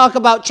change. We talk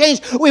about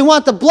change. We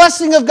want the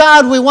blessing of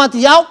God. We want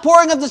the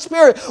outpouring of the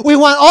Spirit. We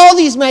want all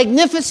these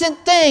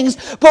magnificent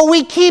things, but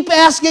we keep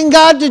asking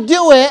God to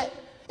do it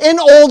in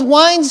old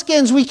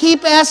wineskins. We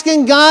keep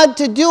asking God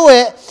to do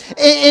it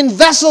in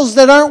vessels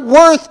that aren't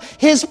worth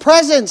His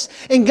presence.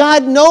 And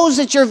God knows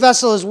that your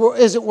vessel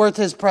isn't worth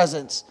His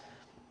presence.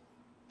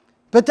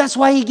 But that's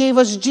why He gave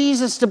us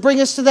Jesus, to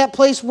bring us to that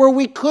place where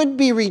we could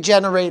be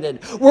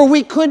regenerated, where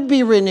we could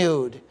be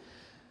renewed.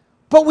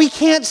 But we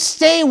can't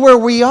stay where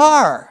we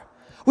are.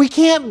 We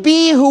can't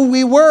be who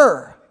we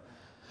were.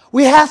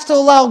 We have to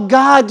allow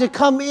God to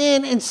come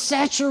in and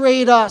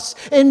saturate us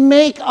and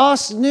make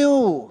us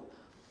new.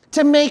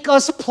 To make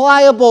us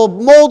pliable,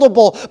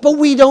 moldable. But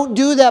we don't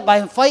do that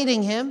by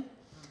fighting Him.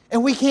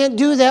 And we can't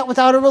do that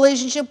without a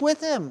relationship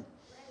with Him.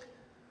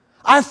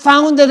 I've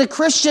found that a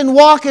Christian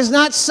walk is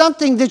not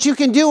something that you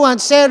can do on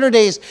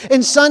Saturdays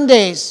and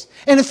Sundays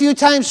and a few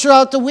times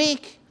throughout the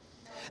week.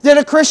 That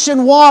a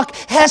Christian walk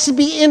has to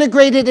be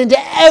integrated into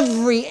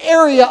every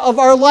area of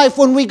our life.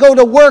 When we go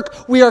to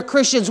work, we are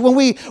Christians. When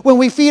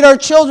we feed our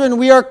children,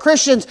 we are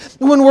Christians.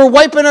 When we're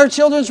wiping our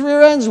children's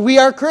rear ends, we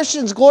are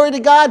Christians. Glory to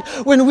God.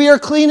 When we are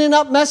cleaning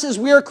up messes,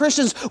 we are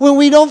Christians. When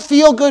we don't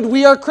feel good,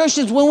 we are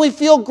Christians. When we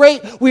feel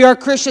great, we are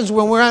Christians.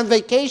 When we're on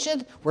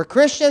vacation, we're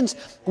Christians.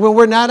 When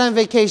we're not on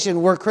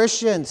vacation, we're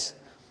Christians.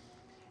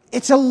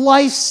 It's a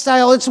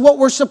lifestyle. It's what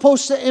we're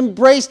supposed to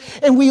embrace.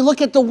 And we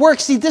look at the work.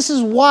 See, this is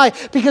why.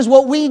 Because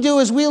what we do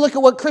is we look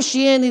at what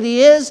Christianity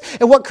is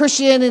and what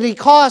Christianity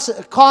costs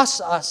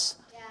us.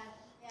 Yeah.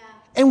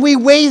 And we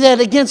weigh that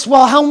against,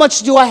 well, how much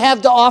do I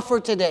have to offer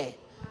today?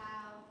 Wow.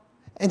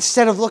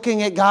 Instead of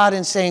looking at God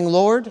and saying,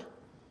 Lord,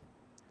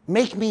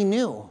 make me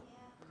new. Yeah.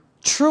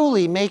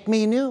 Truly make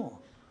me new. Wow.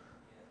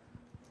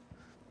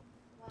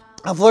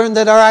 I've learned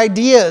that our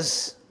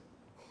ideas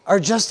are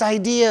just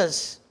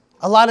ideas.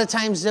 A lot of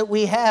times that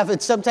we have,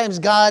 and sometimes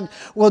God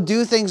will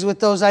do things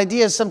with those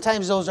ideas.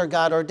 Sometimes those are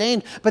God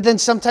ordained, but then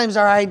sometimes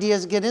our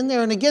ideas get in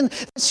there. And again,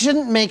 this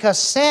shouldn't make us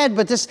sad,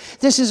 but this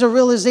is a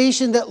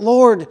realization that,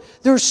 Lord,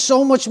 there's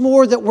so much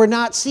more that we're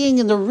not seeing.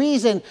 And the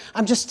reason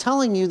I'm just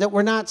telling you that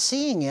we're not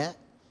seeing it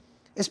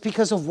is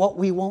because of what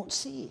we won't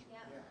see. Yeah.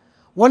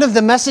 One of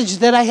the messages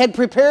that I had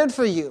prepared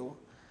for you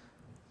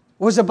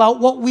was about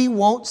what we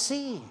won't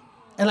see.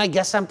 And I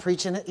guess I'm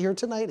preaching it here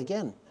tonight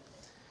again.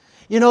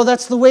 You know,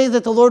 that's the way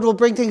that the Lord will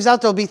bring things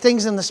out. There'll be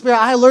things in the Spirit.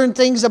 I learned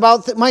things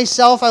about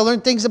myself. I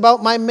learned things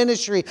about my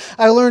ministry.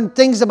 I learned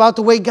things about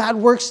the way God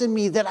works in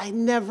me that I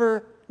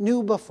never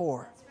knew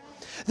before.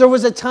 There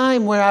was a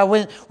time where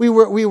we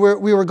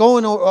were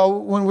going,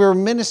 when we were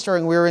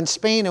ministering, we were in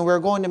Spain and we were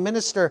going to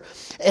minister.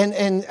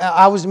 And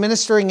I was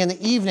ministering in the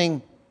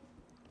evening.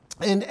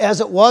 And as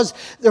it was,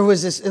 there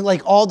was this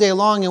like all day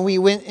long, and we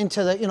went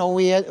into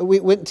the, we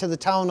went into the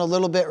town a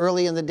little bit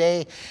early in the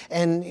day,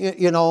 and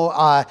they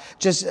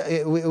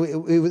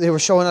were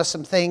showing us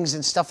some things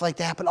and stuff like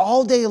that. But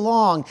all day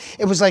long,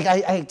 it was like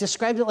I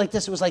described it like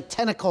this: it was like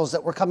tentacles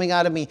that were coming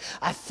out of me.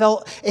 I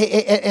felt,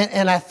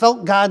 and I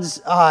felt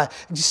God's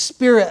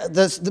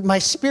spirit, my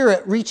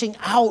spirit reaching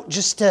out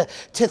just to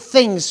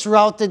things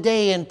throughout the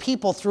day and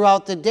people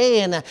throughout the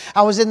day, and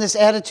I was in this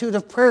attitude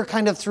of prayer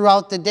kind of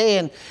throughout the day,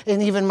 and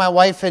even my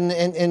wife and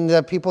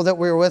the people that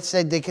we were with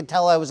said they could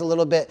tell I was a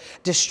little bit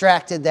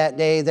distracted that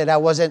day, that I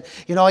wasn't,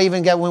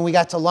 when we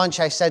got to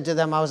lunch, I said to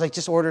them, I was like,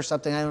 just order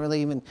something. I don't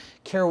really even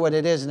care what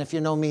it is. And if you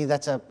know me,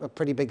 that's a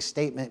pretty big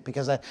statement,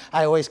 because I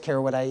always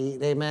care what I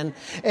eat. Amen.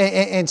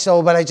 And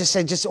so, but I just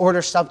said, just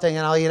order something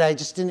and I'll eat. I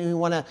didn't even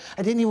want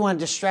to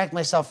distract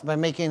myself by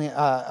making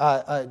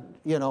a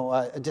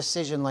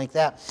decision like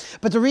that.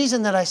 But the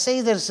reason that I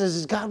say this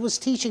is God was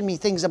teaching me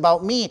things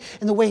about me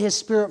and the way His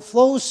Spirit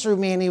flows through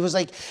me. And He was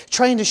like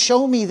trying to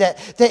show me that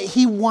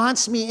He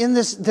wants me in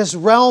this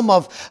realm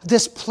of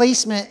this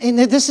placement. And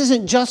this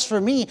isn't just for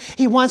me.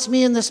 He wants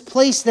me in this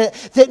place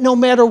that no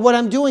matter what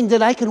I'm doing,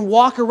 that I can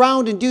walk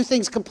around and do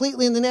things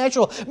completely in the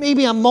natural.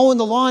 Maybe I'm mowing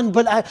the lawn,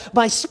 but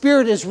my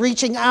spirit is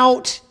reaching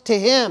out to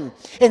Him,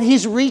 and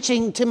He's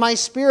reaching to my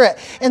spirit.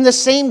 And the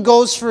same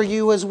goes for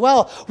you as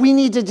well. We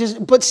need to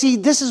but see,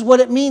 this is what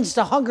it means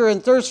to hunger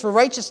and thirst for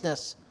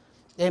righteousness.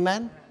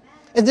 Amen.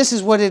 And this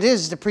is what it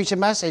is to preach a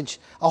message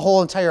a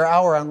whole entire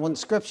hour on one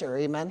scripture.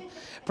 Amen.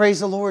 Praise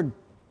the Lord.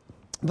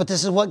 But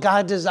this is what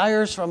God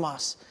desires from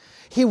us.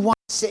 He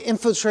wants to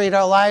infiltrate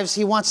our lives.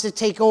 He wants to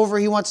take over.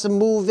 He wants to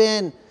move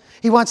in.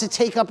 He wants to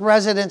take up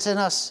residence in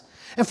us.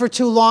 And for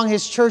too long,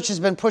 His church has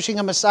been pushing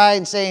Him aside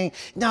and saying,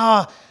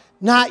 no,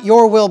 not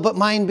your will, but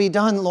mine be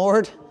done,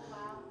 Lord.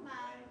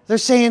 They're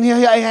saying,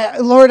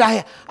 Lord,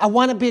 I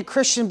want to be a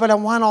Christian, but I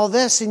want all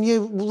this. And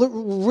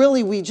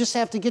we just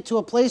have to get to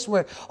a place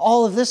where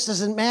all of this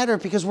doesn't matter,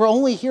 because we're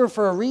only here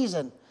for a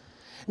reason.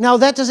 Now,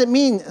 that doesn't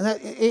mean,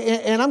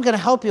 and I'm going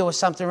to help you with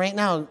something right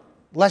now,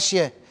 lest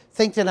you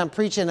think that I'm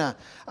preaching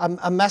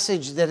a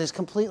message that is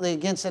completely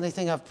against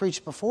anything I've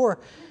preached before.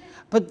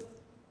 But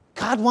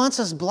God wants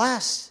us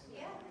blessed,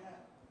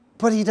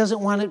 but He doesn't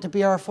want it to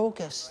be our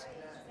focus.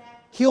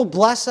 He'll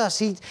bless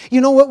us.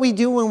 You know what we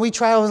do when we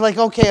try? I was like,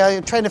 okay,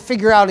 I'm trying to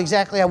figure out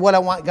exactly what I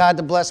want God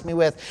to bless me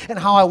with and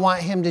how I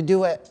want Him to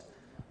do it.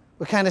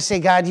 We kind of say,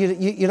 God,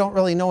 you don't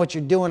really know what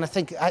you're doing. I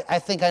think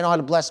I know how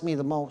to bless me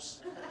the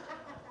most.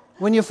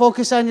 When you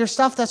focus on your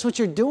stuff, that's what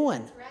you're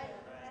doing.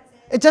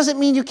 It doesn't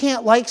mean you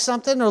can't like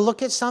something or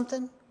look at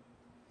something.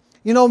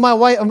 You know, my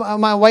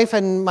wife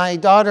and my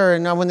daughter,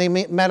 and when they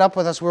met up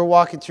with us, we were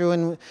walking through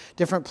in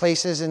different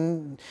places,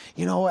 and,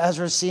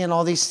 Ezra's seeing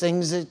all these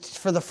things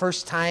for the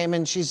first time,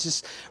 and she's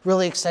just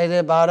really excited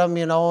about them,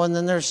 and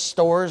then there's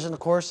stores, and of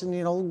course,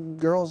 and,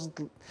 girls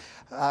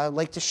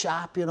like to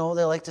shop, they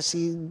like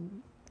to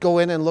go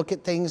in and look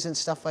at things and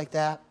stuff like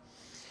that.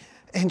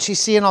 And she's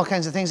seeing all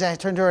kinds of things, and I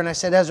turned to her and I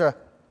said, Ezra,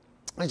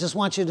 I just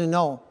want you to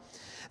know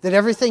that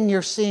everything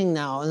you're seeing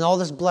now and all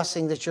this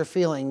blessing that you're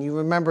feeling, you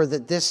remember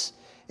that this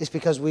is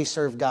because we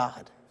serve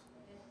God.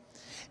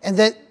 And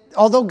that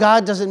although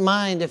God doesn't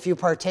mind if you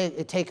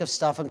partake of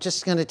stuff, I'm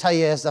just going to tell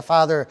you, as the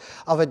father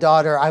of a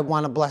daughter, I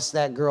want to bless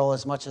that girl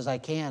as much as I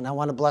can. I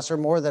want to bless her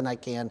more than I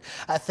can.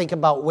 I think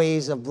about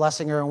ways of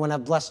blessing her, and when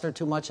I've blessed her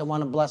too much, I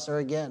want to bless her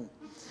again.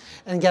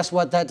 And guess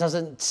what? That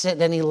doesn't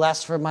sit any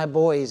less for my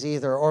boys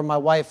either, or my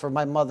wife, or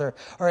my mother,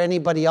 or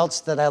anybody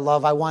else that I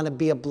love. I want to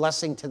be a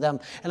blessing to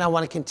them, and I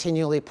want to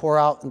continually pour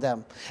out in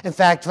them. In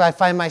fact, I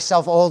find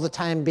myself all the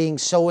time being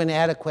so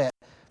inadequate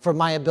for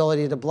my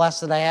ability to bless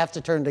that I have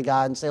to turn to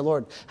God and say,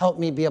 Lord, help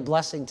me be a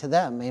blessing to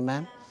them.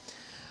 Amen?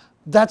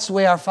 That's the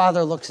way our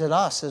Father looks at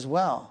us as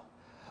well.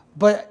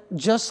 But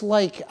just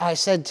like I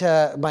said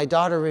to my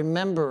daughter,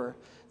 remember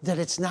that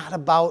it's not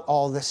about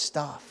all this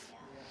stuff.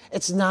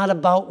 It's not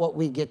about what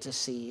we get to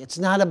see. It's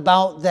not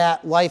about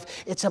that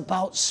life. It's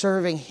about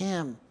serving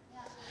Him.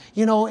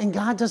 You know, and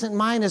God doesn't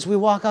mind as we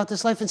walk out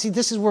this life. And see,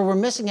 this is where we're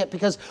missing it,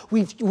 because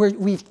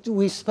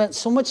we've spent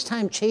so much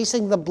time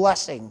chasing the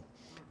blessing,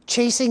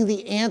 chasing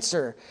the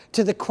answer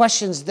to the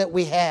questions that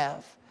we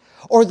have,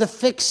 or the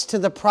fix to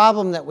the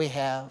problem that we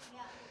have,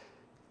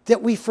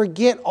 that we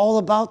forget all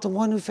about the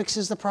one who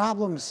fixes the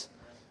problems.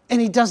 And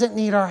He doesn't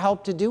need our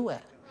help to do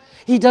it.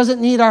 He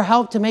doesn't need our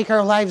help to make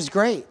our lives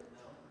great.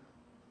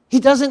 He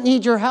doesn't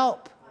need your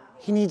help.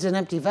 He needs an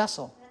empty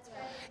vessel.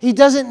 He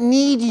doesn't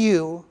need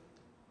you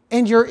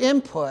and your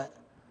input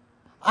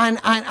on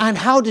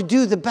how to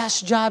do the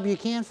best job you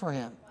can for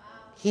Him.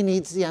 He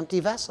needs the empty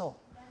vessel.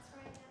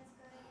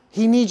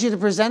 He needs you to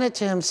present it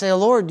to Him. Say,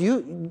 Lord,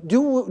 you do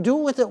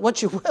with it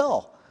what you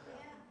will.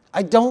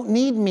 I don't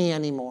need me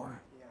anymore.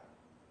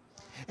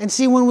 And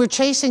see, when we're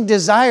chasing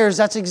desires,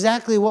 that's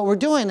exactly what we're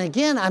doing.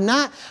 Again,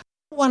 I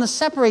want to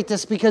separate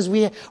this, because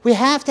we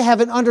have to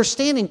have an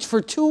understanding. For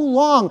too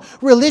long,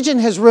 religion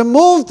has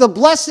removed the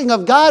blessing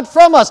of God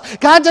from us.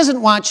 God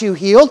doesn't want you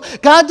healed.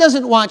 God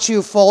doesn't want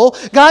you full.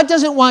 God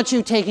doesn't want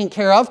you taken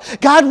care of.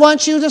 God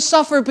wants you to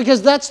suffer,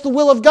 because that's the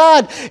will of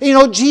God. You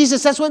know,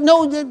 Jesus, that's what,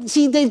 no,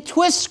 see, they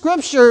twist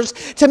scriptures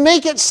to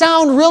make it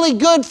sound really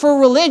good for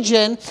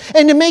religion,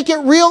 and to make it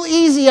real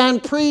easy on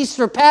priests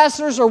or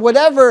pastors or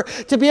whatever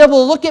to be able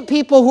to look at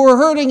people who are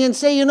hurting and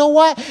say, you know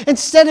what,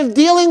 instead of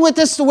dealing with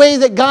this the way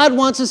that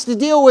God wants us to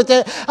deal with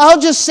it, I'll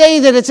just say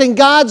that it's in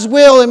God's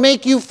will and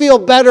make you feel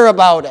better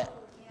about it.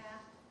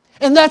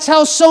 And that's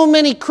how so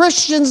many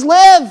Christians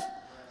live.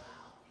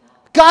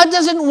 God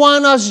doesn't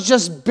want us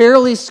just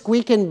barely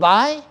squeaking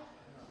by.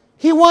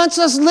 He wants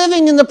us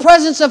living in the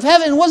presence of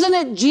heaven. Wasn't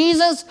it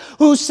Jesus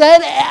who said,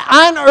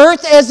 on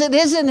earth as it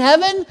is in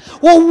heaven?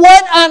 Well,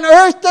 what on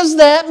earth does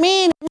that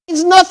mean? It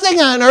means nothing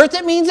on earth.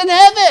 It means in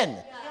heaven.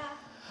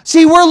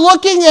 See, we're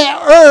looking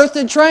at earth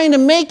and trying to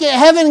make it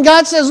heaven.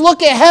 God says,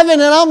 look at heaven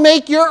and I'll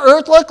make your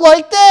earth look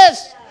like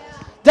this.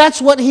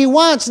 That's what He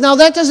wants. Now,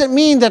 that doesn't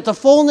mean that the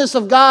fullness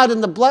of God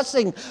and the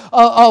blessing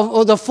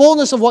or the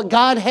fullness of what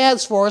God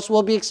has for us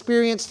will be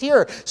experienced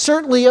here.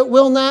 Certainly it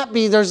will not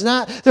be. There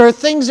are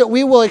things that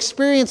we will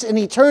experience in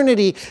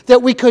eternity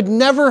that we could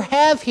never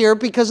have here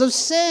because of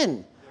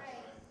sin.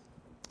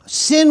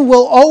 Sin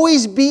will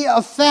always be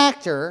a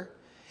factor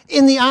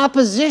in the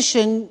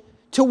opposition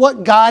to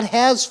what God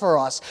has for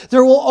us.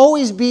 There will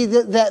always be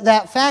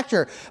that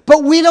factor.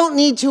 But we don't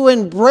need to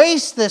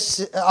embrace this,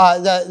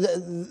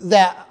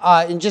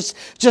 and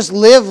just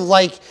live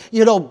like,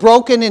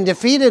 broken and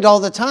defeated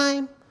all the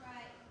time.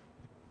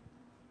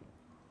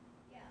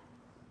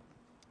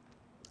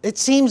 It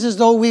seems as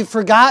though we've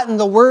forgotten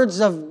the words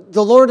of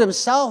the Lord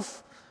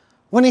Himself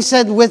when He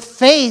said, with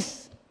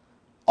faith,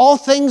 all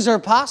things are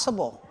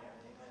possible.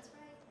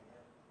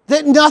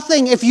 That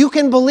nothing, if you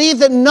can believe,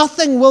 that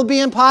nothing will be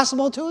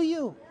impossible to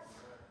you.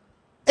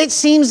 It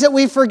seems that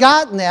we've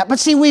forgotten that. But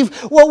see,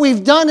 what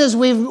we've done is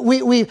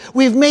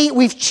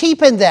we've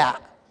cheapened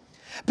that.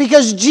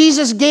 Because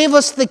Jesus gave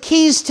us the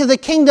keys to the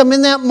kingdom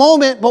in that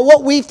moment, but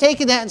what we've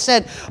taken that and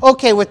said,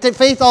 okay, with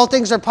faith all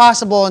things are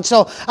possible, and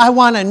so I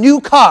want a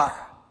new car.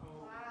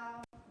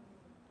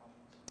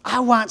 I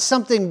want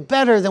something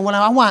better than what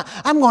I want.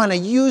 I'm going to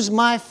use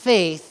my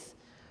faith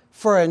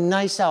for a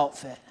nice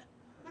outfit.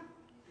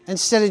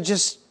 Instead of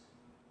just,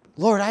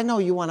 Lord, I know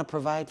you want to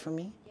provide for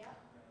me.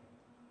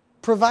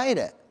 Provide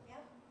it.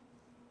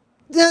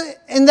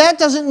 And that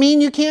doesn't mean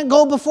you can't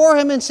go before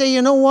Him and say,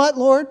 you know what,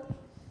 Lord?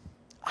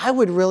 I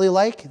would really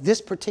like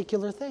this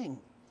particular thing.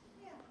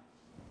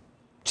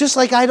 Just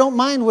like I don't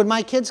mind when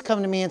my kids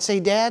come to me and say,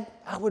 Dad,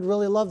 I would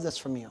really love this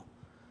from you.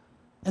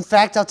 In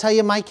fact, I'll tell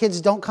you, my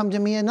kids don't come to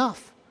me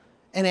enough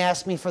and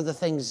ask me for the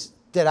things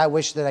that I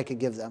wish that I could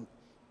give them.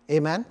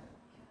 Amen?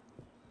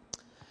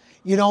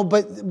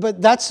 But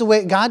that's the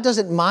way. God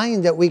doesn't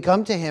mind that we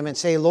come to Him and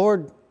say,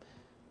 Lord,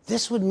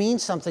 this would mean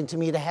something to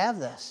me to have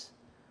this.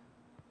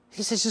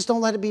 He says, just don't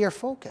let it be your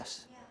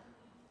focus.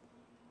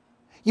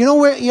 You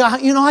know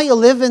how you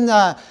live in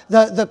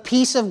the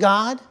peace of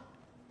God?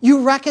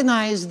 You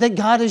recognize that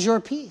God is your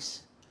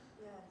peace.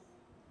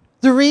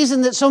 The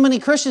reason that so many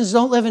Christians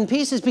don't live in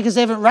peace is because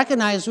they haven't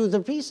recognized who their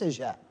peace is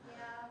yet.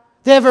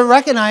 They haven't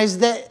recognized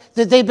that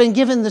they've been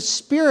given the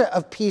spirit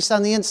of peace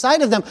on the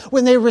inside of them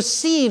when they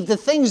received the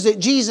things that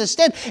Jesus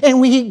did.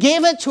 And He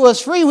gave it to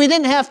us free. We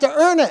didn't have to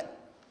earn it.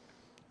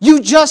 You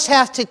just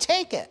have to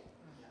take it.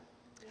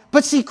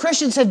 But see,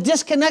 Christians have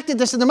disconnected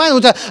this in their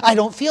mind. I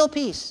don't feel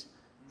peace.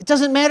 It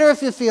doesn't matter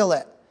if you feel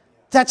it.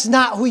 That's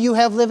not who you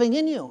have living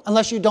in you,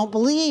 unless you don't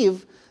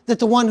believe that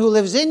the one who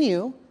lives in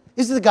you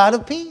is the God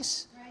of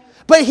peace.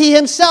 But he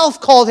himself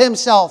called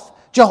himself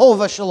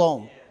Jehovah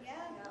Shalom,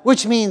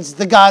 which means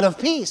the God of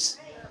peace.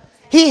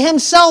 He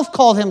himself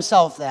called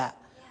himself that.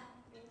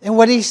 And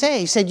what did he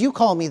say? He said, you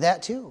call me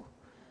that too.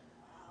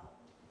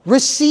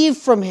 Receive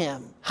from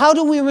him. How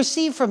do we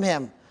receive from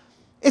him?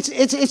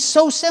 It's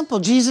so simple.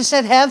 Jesus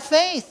said, have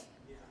faith.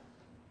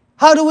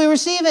 How do we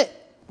receive it?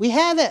 We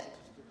have it.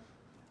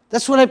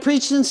 That's what I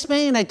preached in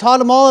Spain. I taught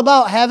them all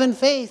about having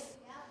faith.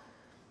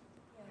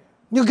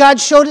 God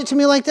showed it to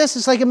me like this.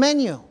 It's like a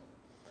menu.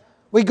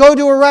 We go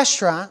to a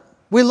restaurant.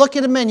 We look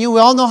at a menu. We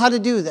all know how to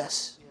do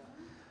this.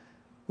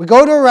 We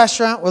go to a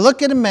restaurant. We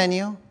look at a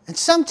menu. And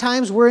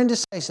sometimes we're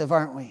indecisive,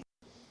 aren't we?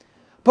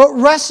 But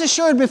rest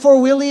assured, before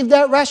we leave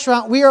that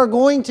restaurant, we are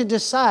going to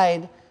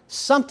decide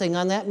something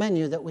on that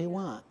menu that we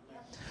want.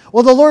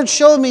 Well, the Lord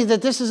showed me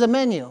that this is a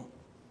menu.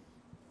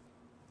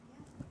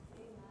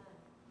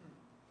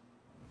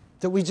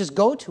 That we just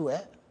go to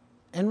it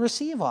and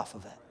receive off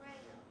of it.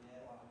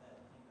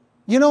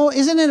 You know,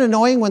 isn't it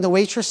annoying when the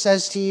waitress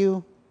says to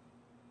you,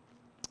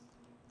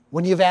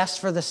 when you've asked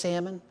for the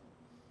salmon,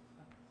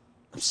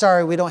 I'm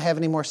sorry, we don't have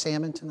any more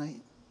salmon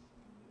tonight.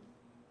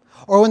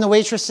 Or when the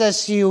waitress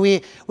says to you,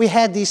 we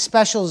had these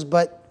specials,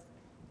 but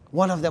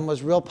one of them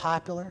was real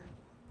popular,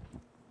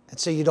 and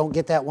so you don't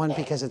get that one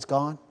because it's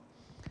gone.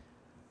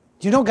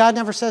 Do you know God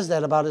never says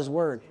that about his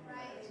word?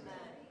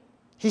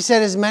 He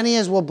said, as many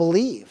as will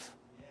believe,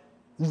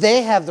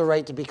 they have the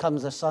right to become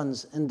the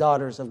sons and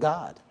daughters of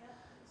God.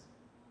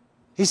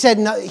 He said,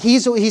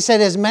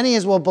 as many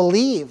as will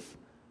believe,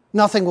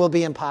 nothing will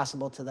be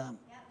impossible to them.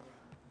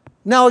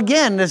 Now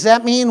again, does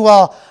that mean,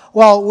 well,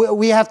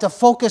 we have to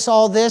focus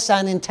all this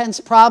on intense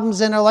problems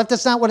in our life?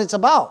 That's not what it's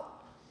about.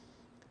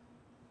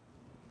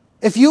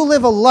 If you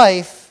live a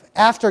life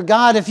after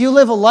God, if you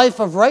live a life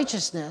of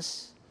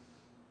righteousness,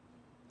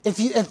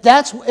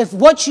 if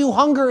what you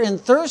hunger and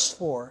thirst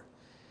for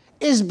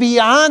is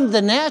beyond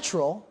the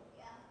natural,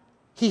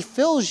 he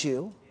fills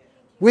you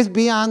with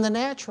beyond the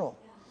natural.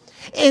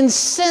 And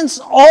since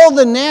all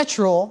the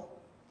natural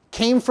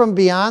came from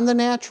beyond the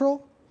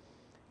natural,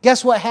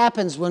 guess what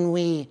happens when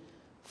we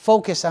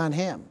focus on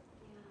him?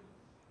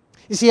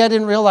 You see, I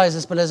didn't realize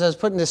this, but as I was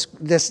putting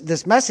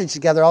this message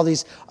together, all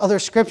these other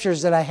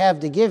scriptures that I have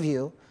to give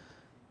you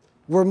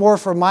were more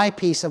for my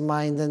peace of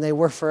mind than they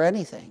were for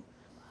anything.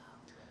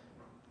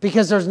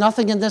 Because there's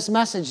nothing in this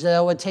message that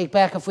I would take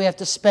back if we have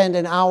to spend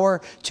an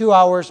hour, 2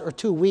 hours, or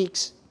 2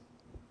 weeks,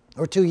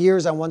 or 2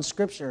 years on one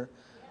scripture.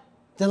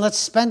 Then let's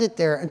spend it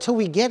there until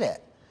we get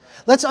it.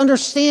 Let's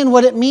understand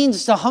what it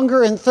means to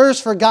hunger and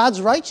thirst for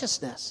God's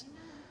righteousness.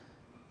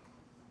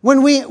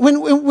 When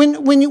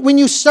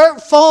you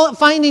start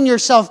finding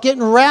yourself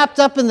getting wrapped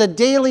up in the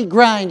daily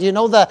grind, you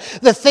know, the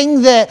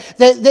thing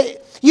that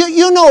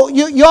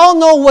you all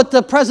know what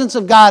the presence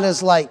of God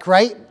is like,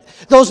 right?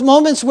 Those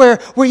moments where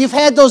you've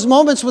had those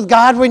moments with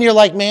God when you're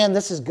like, man,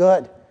 this is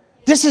good.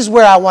 This is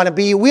where I want to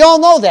be. We all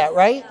know that,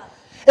 right?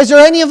 Is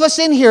there any of us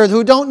in here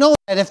who don't know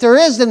that? If there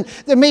is, then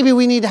maybe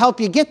we need to help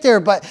you get there.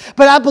 But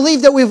I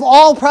believe that we've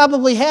all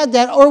probably had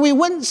that, or we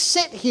wouldn't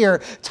sit here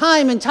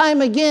time and time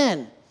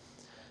again.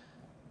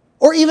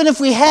 Or even if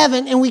we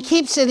haven't and we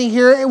keep sitting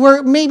here,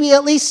 we're maybe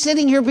at least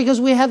sitting here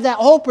because we have that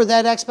hope or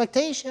that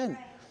expectation.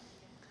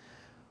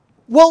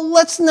 Well,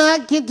 let's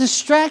not get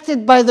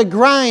distracted by the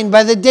grind,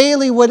 by the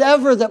daily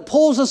whatever that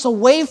pulls us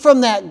away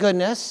from that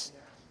goodness.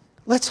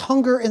 Let's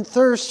hunger and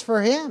thirst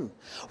for him.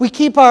 We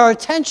keep our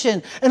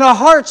attention and our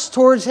hearts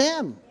towards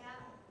him.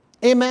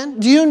 Yeah. Amen.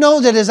 Do you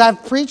know that as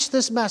I've preached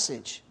this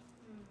message,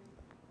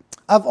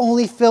 I've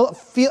only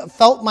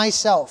felt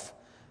myself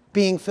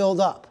being filled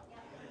up?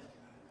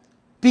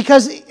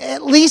 Because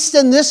at least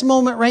in this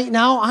moment right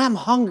now, I'm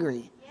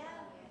hungry.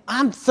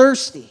 I'm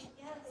thirsty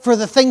for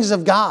the things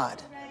of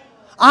God.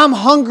 I'm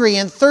hungry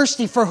and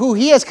thirsty for who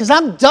he is because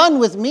I'm done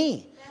with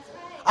me.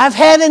 I've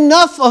had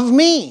enough of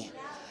me.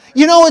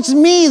 You know, it's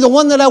me, the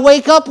one that I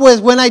wake up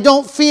with when I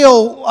don't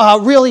feel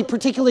really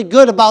particularly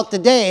good about the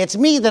day. It's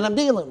me that I'm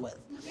dealing with.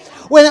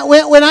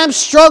 When I'm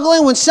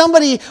struggling, when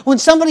somebody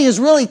has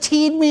really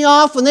teed me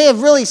off, when they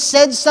have really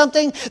said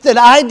something that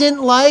I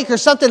didn't like or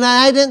something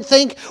that I didn't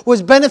think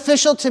was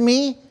beneficial to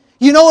me,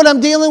 you know what I'm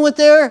dealing with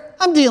there?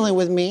 I'm dealing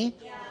with me.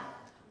 Yeah.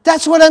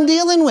 That's what I'm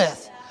dealing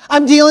with.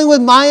 I'm dealing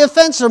with my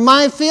offense or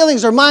my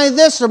feelings or my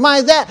this or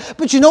my that.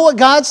 But you know what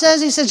God says?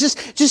 He says,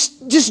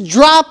 just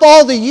drop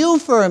all the you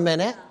for a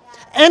minute.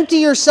 Empty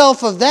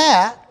yourself of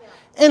that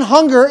and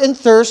hunger and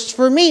thirst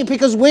for me.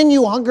 Because when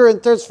you hunger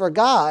and thirst for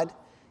God,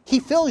 he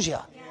fills you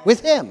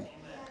with him.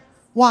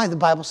 Why? The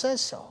Bible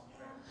says so.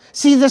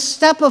 See, the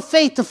step of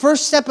faith, the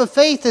first step of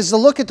faith is to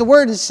look at the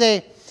word and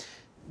say,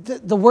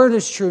 the word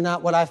is true,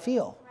 not what I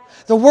feel.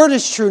 The word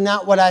is true,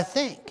 not what I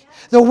think.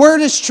 The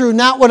Word is true,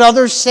 not what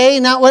others say,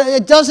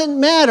 it doesn't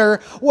matter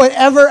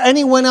whatever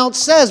anyone else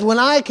says. When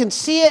I can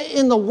see it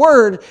in the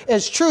Word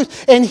as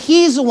truth, and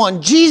He's the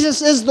one,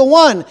 Jesus is the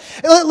one.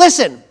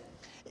 Listen,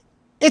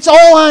 it's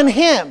all on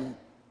Him.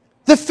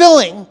 The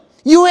filling,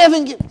 you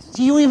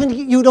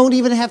don't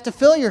even have to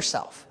fill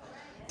yourself.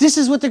 This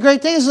is what the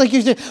great thing is. Like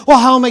you say, well,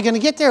 how am I going to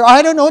get there?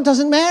 I don't know. It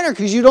doesn't matter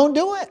because you don't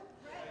do it.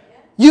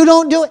 You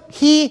don't do it.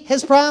 He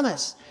has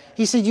promised.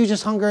 He said, you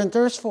just hunger and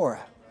thirst for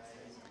it.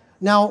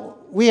 Now,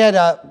 we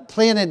had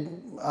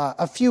planted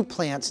a few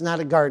plants, not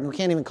a garden. We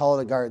can't even call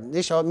it a garden.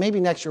 Maybe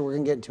next year we're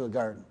going to get into a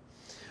garden.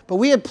 But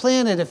we had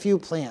planted a few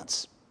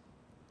plants.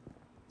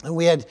 And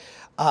we had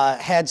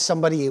had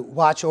somebody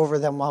watch over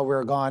them while we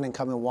were gone and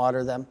come and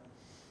water them.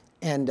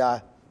 And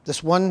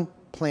this one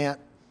plant,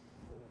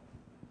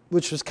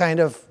 which was kind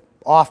of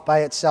off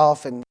by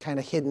itself and kind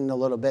of hidden a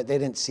little bit, they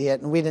didn't see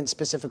it. And we didn't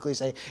specifically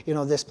say,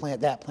 this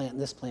plant, that plant,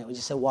 and this plant. We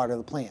just said water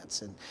the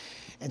plants.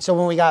 And so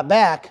when we got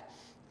back,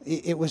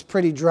 it was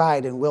pretty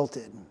dried and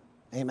wilted.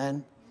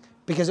 Amen?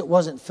 Because it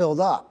wasn't filled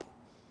up.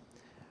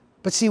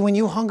 But see, when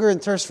you hunger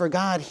and thirst for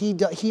God,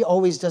 He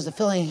always does the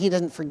filling. He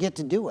doesn't forget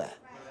to do it.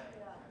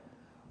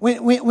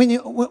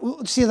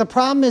 See, the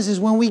problem is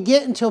when we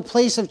get into a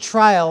place of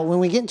trial, when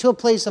we get into a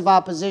place of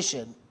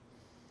opposition,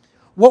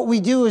 what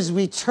we do is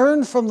we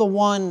turn from the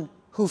one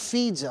who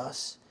feeds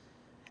us,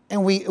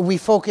 and we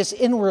focus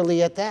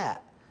inwardly at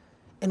that.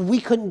 And we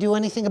couldn't do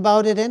anything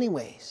about it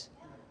anyways.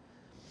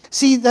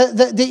 See,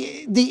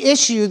 the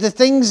issue, the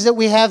things that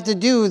we have to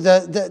do,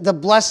 the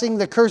blessing,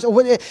 the curse,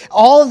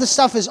 all of the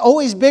stuff is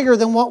always bigger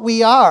than what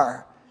we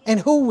are and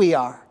who we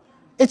are.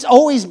 It's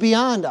always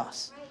beyond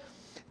us.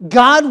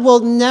 God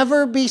will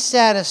never be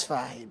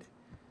satisfied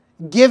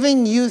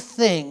giving you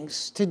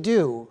things to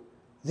do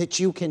that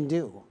you can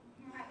do.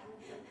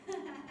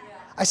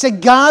 I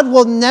said, God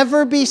will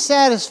never be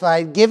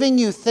satisfied giving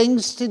you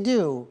things to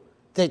do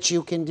that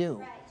you can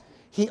do.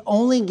 He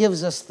only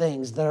gives us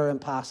things that are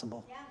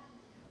impossible.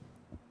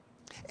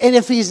 And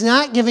if He's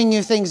not giving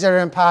you things that are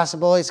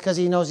impossible, it's because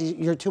He knows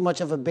you're too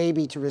much of a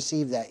baby to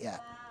receive that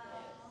yet.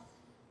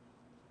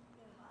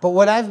 But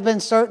what I've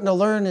been starting to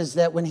learn is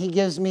that when He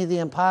gives me the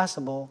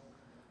impossible,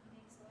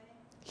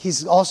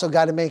 He's also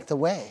got to make the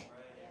way.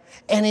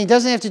 And He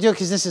doesn't have to do it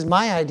because this is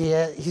my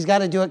idea. He's got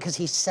to do it because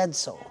He said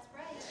so.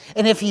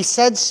 And if He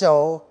said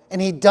so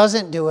and He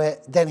doesn't do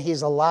it, then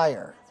He's a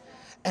liar.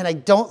 And I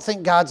don't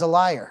think God's a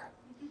liar.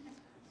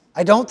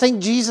 I don't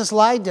think Jesus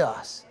lied to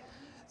us.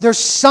 There's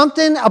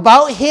something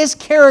about His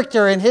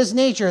character and His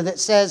nature that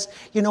says,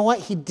 you know what,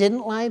 He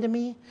didn't lie to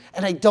me,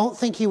 and I don't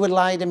think He would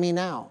lie to me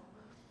now.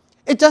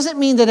 It doesn't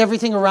mean that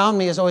everything around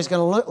me is always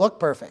going to look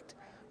perfect.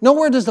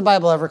 Nowhere does the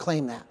Bible ever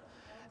claim that.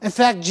 In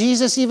fact,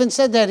 Jesus even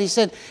said that. He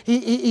said,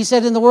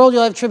 in the world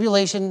you'll have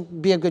tribulation,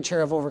 be of good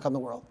cheer, I've overcome the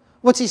world.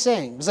 What's He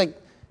saying? He's like,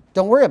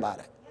 don't worry about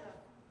it.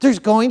 There's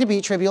going to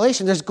be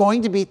tribulation. There's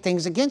going to be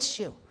things against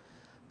you.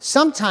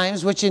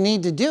 Sometimes what you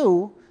need to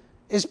do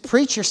is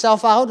preach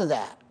yourself out of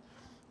that.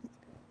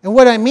 And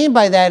what I mean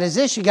by that is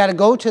this: you got to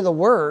go to the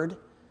Word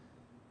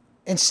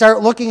and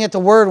start looking at the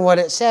Word and what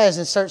it says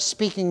and start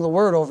speaking the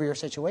Word over your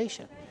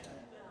situation.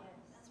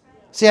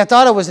 See, I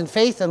thought I was in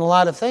faith in a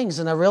lot of things,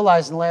 and I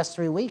realized in the last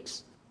 3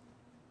 weeks,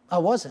 I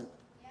wasn't.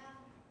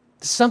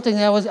 It's something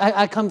that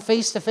I come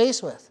face to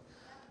face with.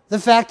 The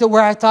fact that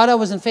where I thought I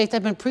was in faith,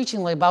 I've been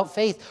preaching about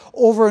faith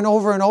over and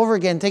over and over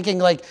again, thinking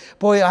like,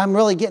 boy, I'm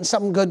really getting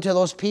something good to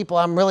those people.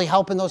 I'm really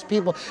helping those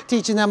people,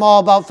 teaching them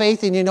all about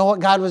faith. And you know what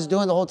God was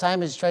doing the whole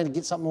time is trying to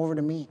get something over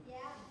to me. Yeah.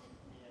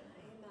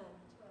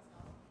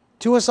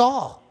 To us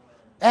all.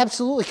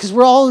 Absolutely. Because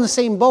we're all in the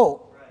same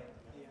boat.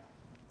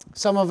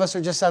 Some of us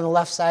are just on the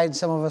left side.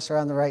 Some of us are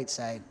on the right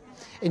side.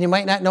 And you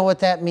might not know what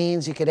that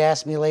means. You could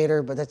ask me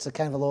later, but that's a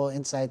kind of a little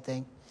inside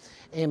thing.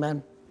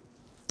 Amen.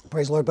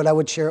 Praise the Lord. But I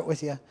would share it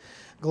with you.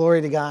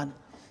 Glory to God.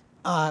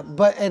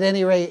 But at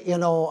any rate,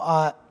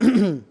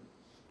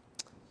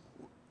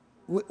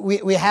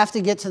 we have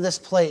to get to this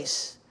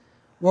place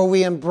where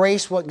we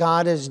embrace what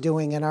God is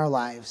doing in our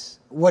lives,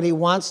 what He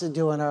wants to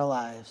do in our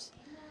lives,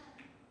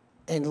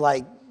 and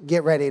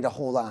get ready to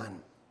hold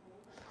on.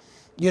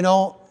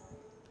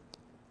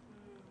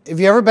 Have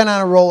you ever been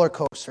on a roller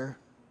coaster?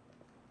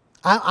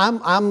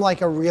 I'm like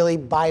a really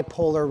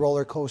bipolar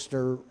roller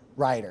coaster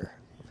rider.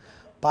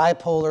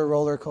 Bipolar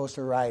roller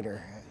coaster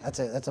rider.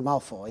 That's a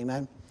mouthful,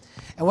 amen?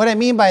 And what I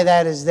mean by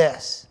that is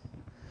this.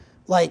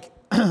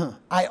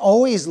 I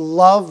always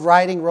love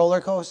riding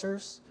roller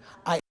coasters.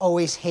 I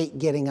always hate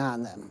getting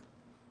on them.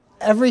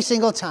 Every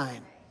single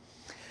time.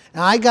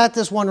 Now, I got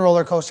this one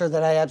roller coaster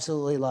that I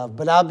absolutely love,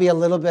 but I'll be a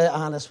little bit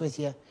honest with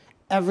you.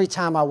 Every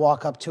time I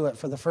walk up to it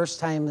for the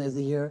first time of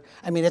the year,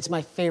 it's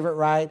my favorite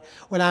ride.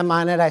 When I'm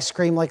on it, I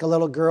scream like a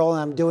little girl,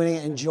 and I'm doing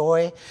it in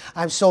joy.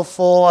 I'm so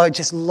full. I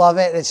just love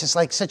it. It's just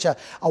like such a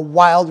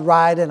wild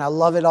ride, and I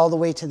love it all the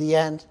way to the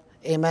end.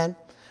 Amen?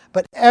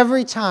 But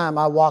every time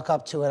I walk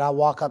up to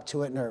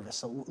it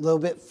nervous, a little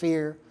bit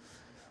fear.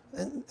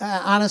 And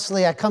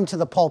honestly, I come to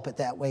the pulpit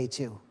that way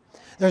too.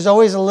 There's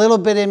always a little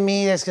bit in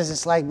me that's because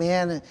it's like,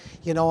 man,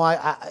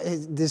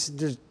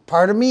 there's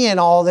part of me in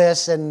all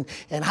this, and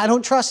I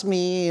don't trust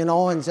me, and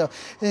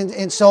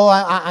so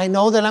I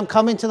know that I'm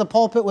coming to the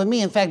pulpit with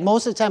me. In fact,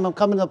 most of the time I'm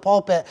coming to the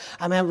pulpit,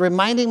 I'm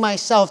reminding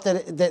myself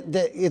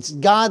that it's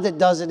God that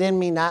does it in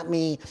me, not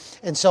me,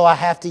 and so I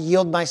have to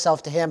yield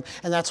myself to Him,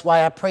 and that's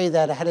why I pray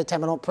that ahead of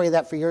time. I don't pray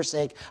that for your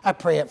sake. I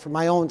pray it for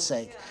my own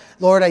sake.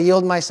 Lord, I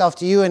yield myself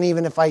to you, and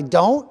even if I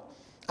don't,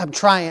 I'm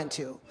trying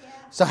to.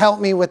 So help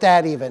me with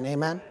that even,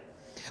 amen?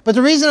 But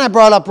the reason I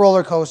brought up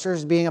roller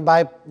coasters, being a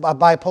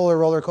bipolar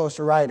roller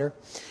coaster rider,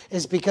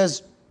 is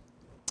because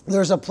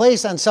there's a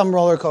place on some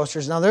roller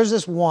coasters. Now, there's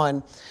this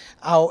one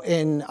out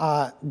in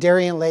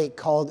Darien Lake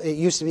it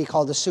used to be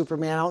called the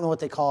Superman. I don't know what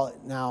they call it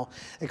now.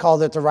 They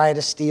called it the Ride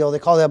of Steel. They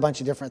call it a bunch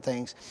of different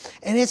things.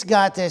 And it's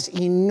got this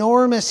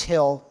enormous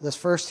hill, this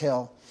first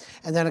hill,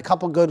 and then a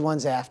couple good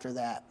ones after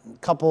that. A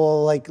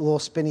couple like little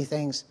spinny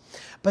things.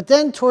 But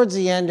then towards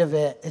the end of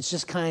it, it's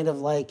just kind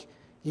of like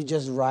you're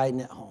just riding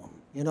it home.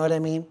 You know what I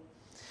mean?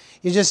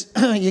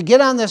 You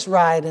get on this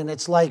ride and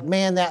it's like,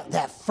 man,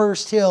 that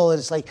first hill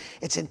is like,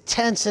 it's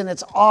intense and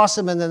it's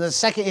awesome. And then the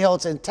second hill,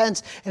 it's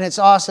intense and it's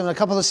awesome. A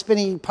couple of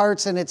spinning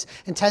parts and it's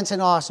intense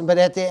and awesome. But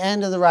at the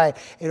end of the ride,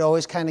 it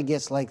always kind of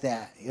gets like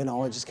that. It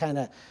just kind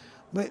of,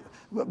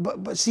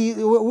 but see,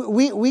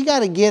 we got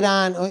to get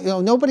on,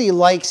 nobody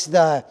likes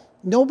that.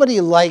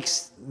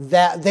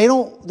 They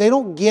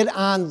don't get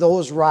on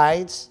those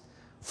rides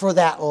for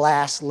that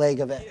last leg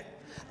of it.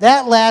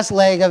 That last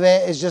leg of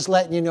it is just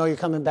letting you know you're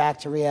coming back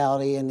to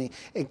reality, and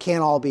it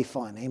can't all be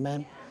fun.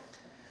 Amen?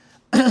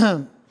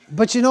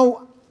 But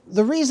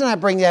the reason I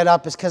bring that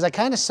up is because I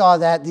kind of saw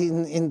that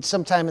in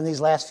sometime in these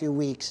last few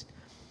weeks.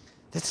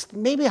 That's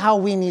maybe how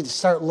we need to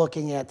start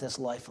looking at this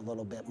life a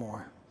little bit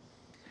more.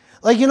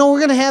 Like, we're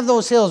going to have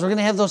those hills. We're going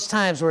to have those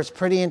times where it's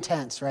pretty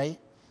intense, right?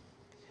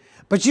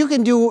 But you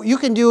can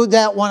do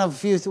that one of a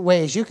few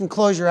ways. You can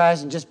close your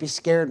eyes and just be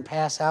scared and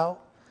pass out.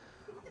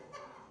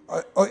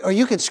 Or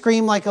you could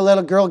scream like a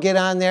little girl, get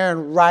on there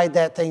and ride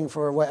that thing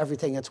for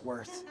everything it's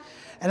worth.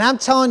 And I'm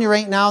telling you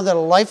right now that a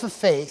life of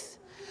faith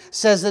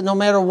says that no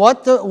matter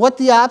what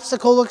the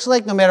obstacle looks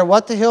like, no matter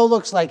what the hill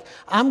looks like,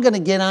 I'm going to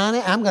get on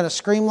it. I'm going to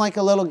scream like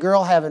a little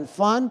girl, having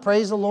fun,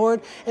 praise the Lord,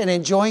 and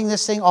enjoying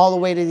this thing all the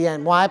way to the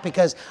end. Why?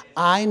 Because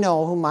I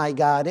know who my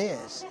God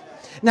is.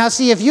 Now,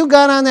 see, if you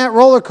got on that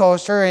roller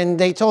coaster and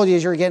they told you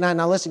as you were getting on,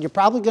 now listen, you're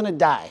probably going to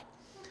die.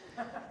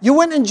 You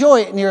wouldn't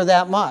enjoy it near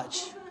that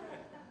much.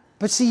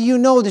 But see, you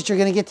know that you're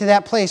going to get to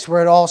that place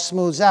where it all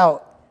smooths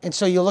out. And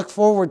so you look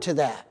forward to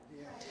that.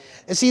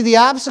 And see, the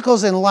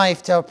obstacles in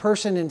life to a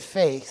person in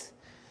faith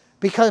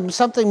become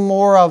something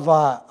more of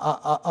a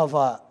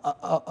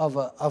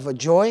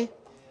joy.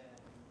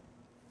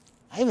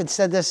 I even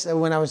said this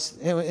when I was,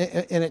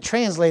 and it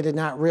translated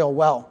not real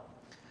well.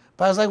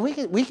 But I was like,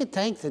 we could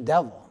thank the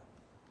devil.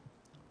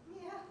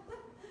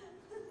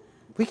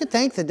 We could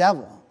thank the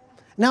devil.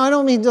 Now, I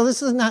don't mean,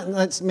 this is not,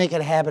 let's make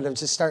it a habit of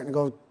just starting to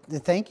go,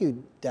 thank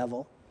you,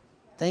 devil.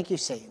 Thank you,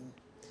 Satan.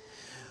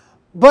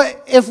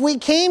 But if we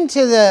came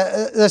to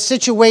the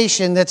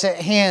situation that's at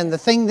hand, the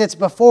thing that's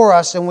before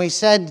us, and we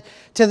said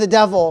to the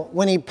devil,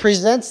 when he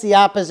presents the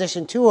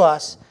opposition to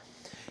us,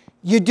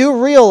 you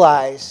do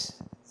realize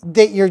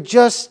that you're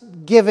just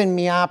giving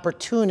me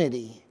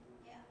opportunity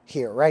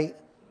here, right?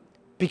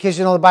 Because,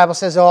 the Bible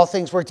says all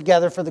things work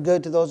together for the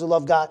good to those who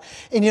love God.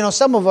 And,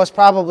 some of us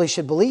probably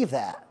should believe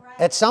that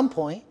at some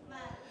point.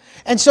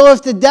 And so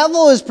if the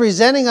devil is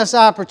presenting us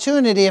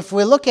opportunity, if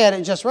we look at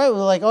it just right,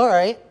 we're like, all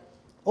right,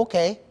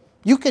 okay,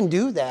 you can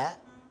do that.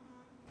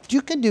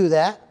 You can do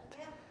that.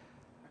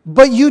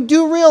 But you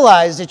do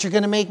realize that you're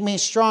going to make me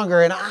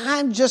stronger. And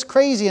I'm just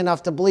crazy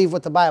enough to believe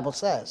what the Bible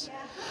says.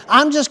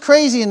 I'm just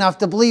crazy enough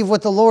to believe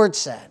what the Lord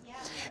said.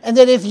 And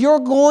that if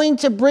you're going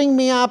to bring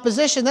me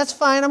opposition, that's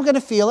fine. I'm going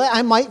to feel it.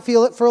 I might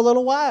feel it for a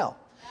little while.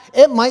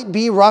 It might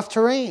be rough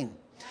terrain.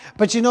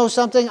 But you know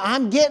something?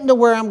 I'm getting to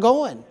where I'm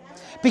going.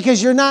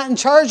 Because you're not in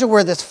charge of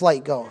where this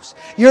flight goes.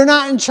 You're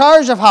not in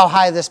charge of how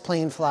high this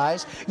plane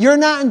flies. You're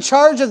not in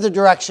charge of the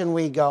direction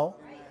we go.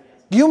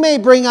 You may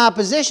bring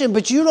opposition,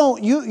 but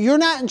you're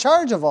not in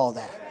charge of all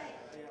that.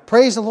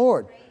 Praise the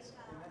Lord.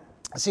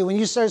 See, when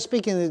you start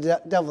speaking to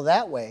the devil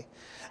that way,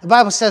 the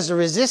Bible says to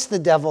resist the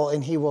devil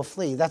and he will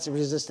flee. That's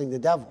resisting the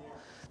devil.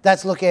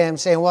 That's looking at him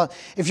saying, well,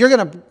 if you're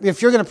going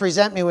to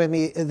present me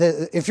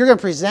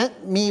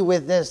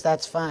with this,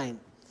 that's fine.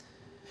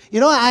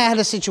 I had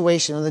a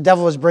situation, and the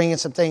devil was bringing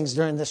some things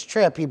during this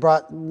trip. He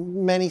brought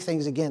many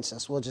things against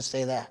us. We'll just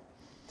say that.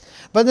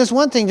 But this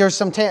one thing, there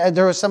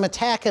was some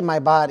attack in my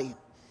body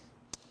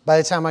by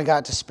the time I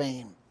got to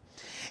Spain.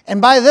 And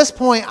by this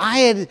point,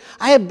 I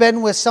had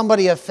been with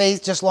somebody of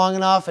faith just long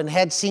enough and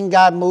had seen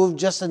God move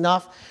just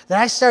enough that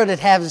I started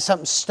having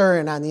something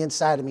stirring on the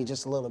inside of me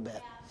just a little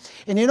bit.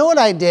 And you know what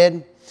I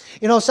did?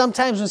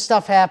 Sometimes when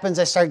stuff happens,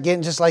 I start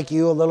getting just like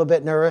you, a little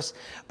bit nervous.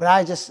 But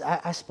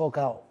I spoke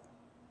out.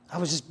 I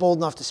was just bold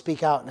enough to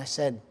speak out, and I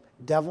said,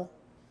 devil,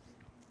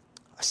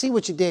 I see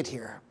what you did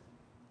here.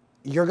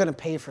 You're going to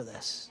pay for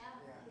this.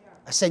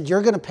 I said,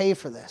 you're going to pay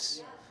for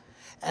this.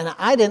 And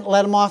I didn't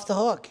let him off the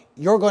hook.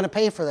 You're going to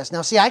pay for this.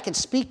 Now, see, I could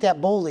speak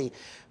that boldly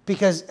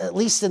because at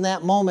least in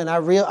that moment,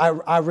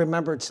 I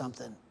remembered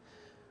something.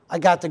 I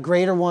got the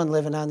greater one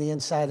living on the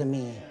inside of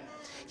me.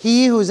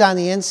 He who's on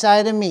the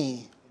inside of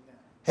me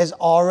has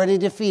already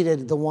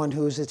defeated the one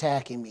who's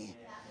attacking me.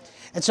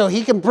 And so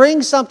he can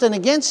bring something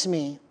against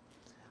me,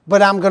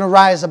 but I'm going to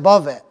rise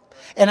above it.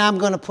 And I'm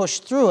going to push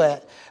through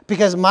it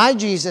because my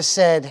Jesus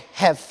said,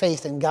 have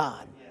faith in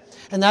God.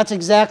 And that's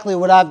exactly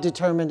what I've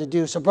determined to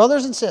do. So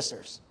brothers and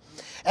sisters,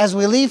 as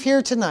we leave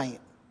here tonight,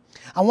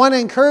 I want to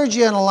encourage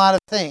you in a lot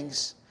of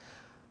things,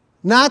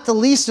 not the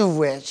least of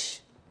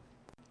which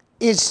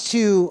is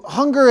to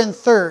hunger and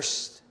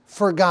thirst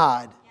for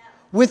God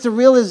with the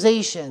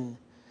realization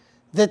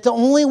that the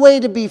only way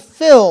to be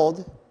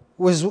filled,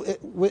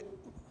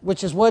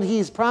 which is what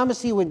He's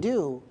promised He would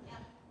do,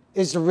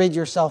 is to rid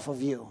yourself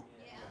of you.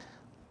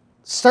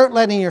 Start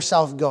letting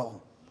yourself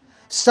go.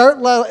 Start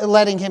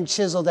letting Him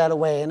chisel that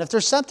away. And if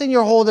there's something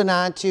you're holding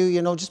on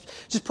to,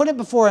 just put it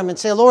before Him and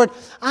say, Lord,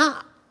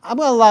 I'm going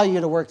to allow you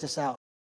to work this out.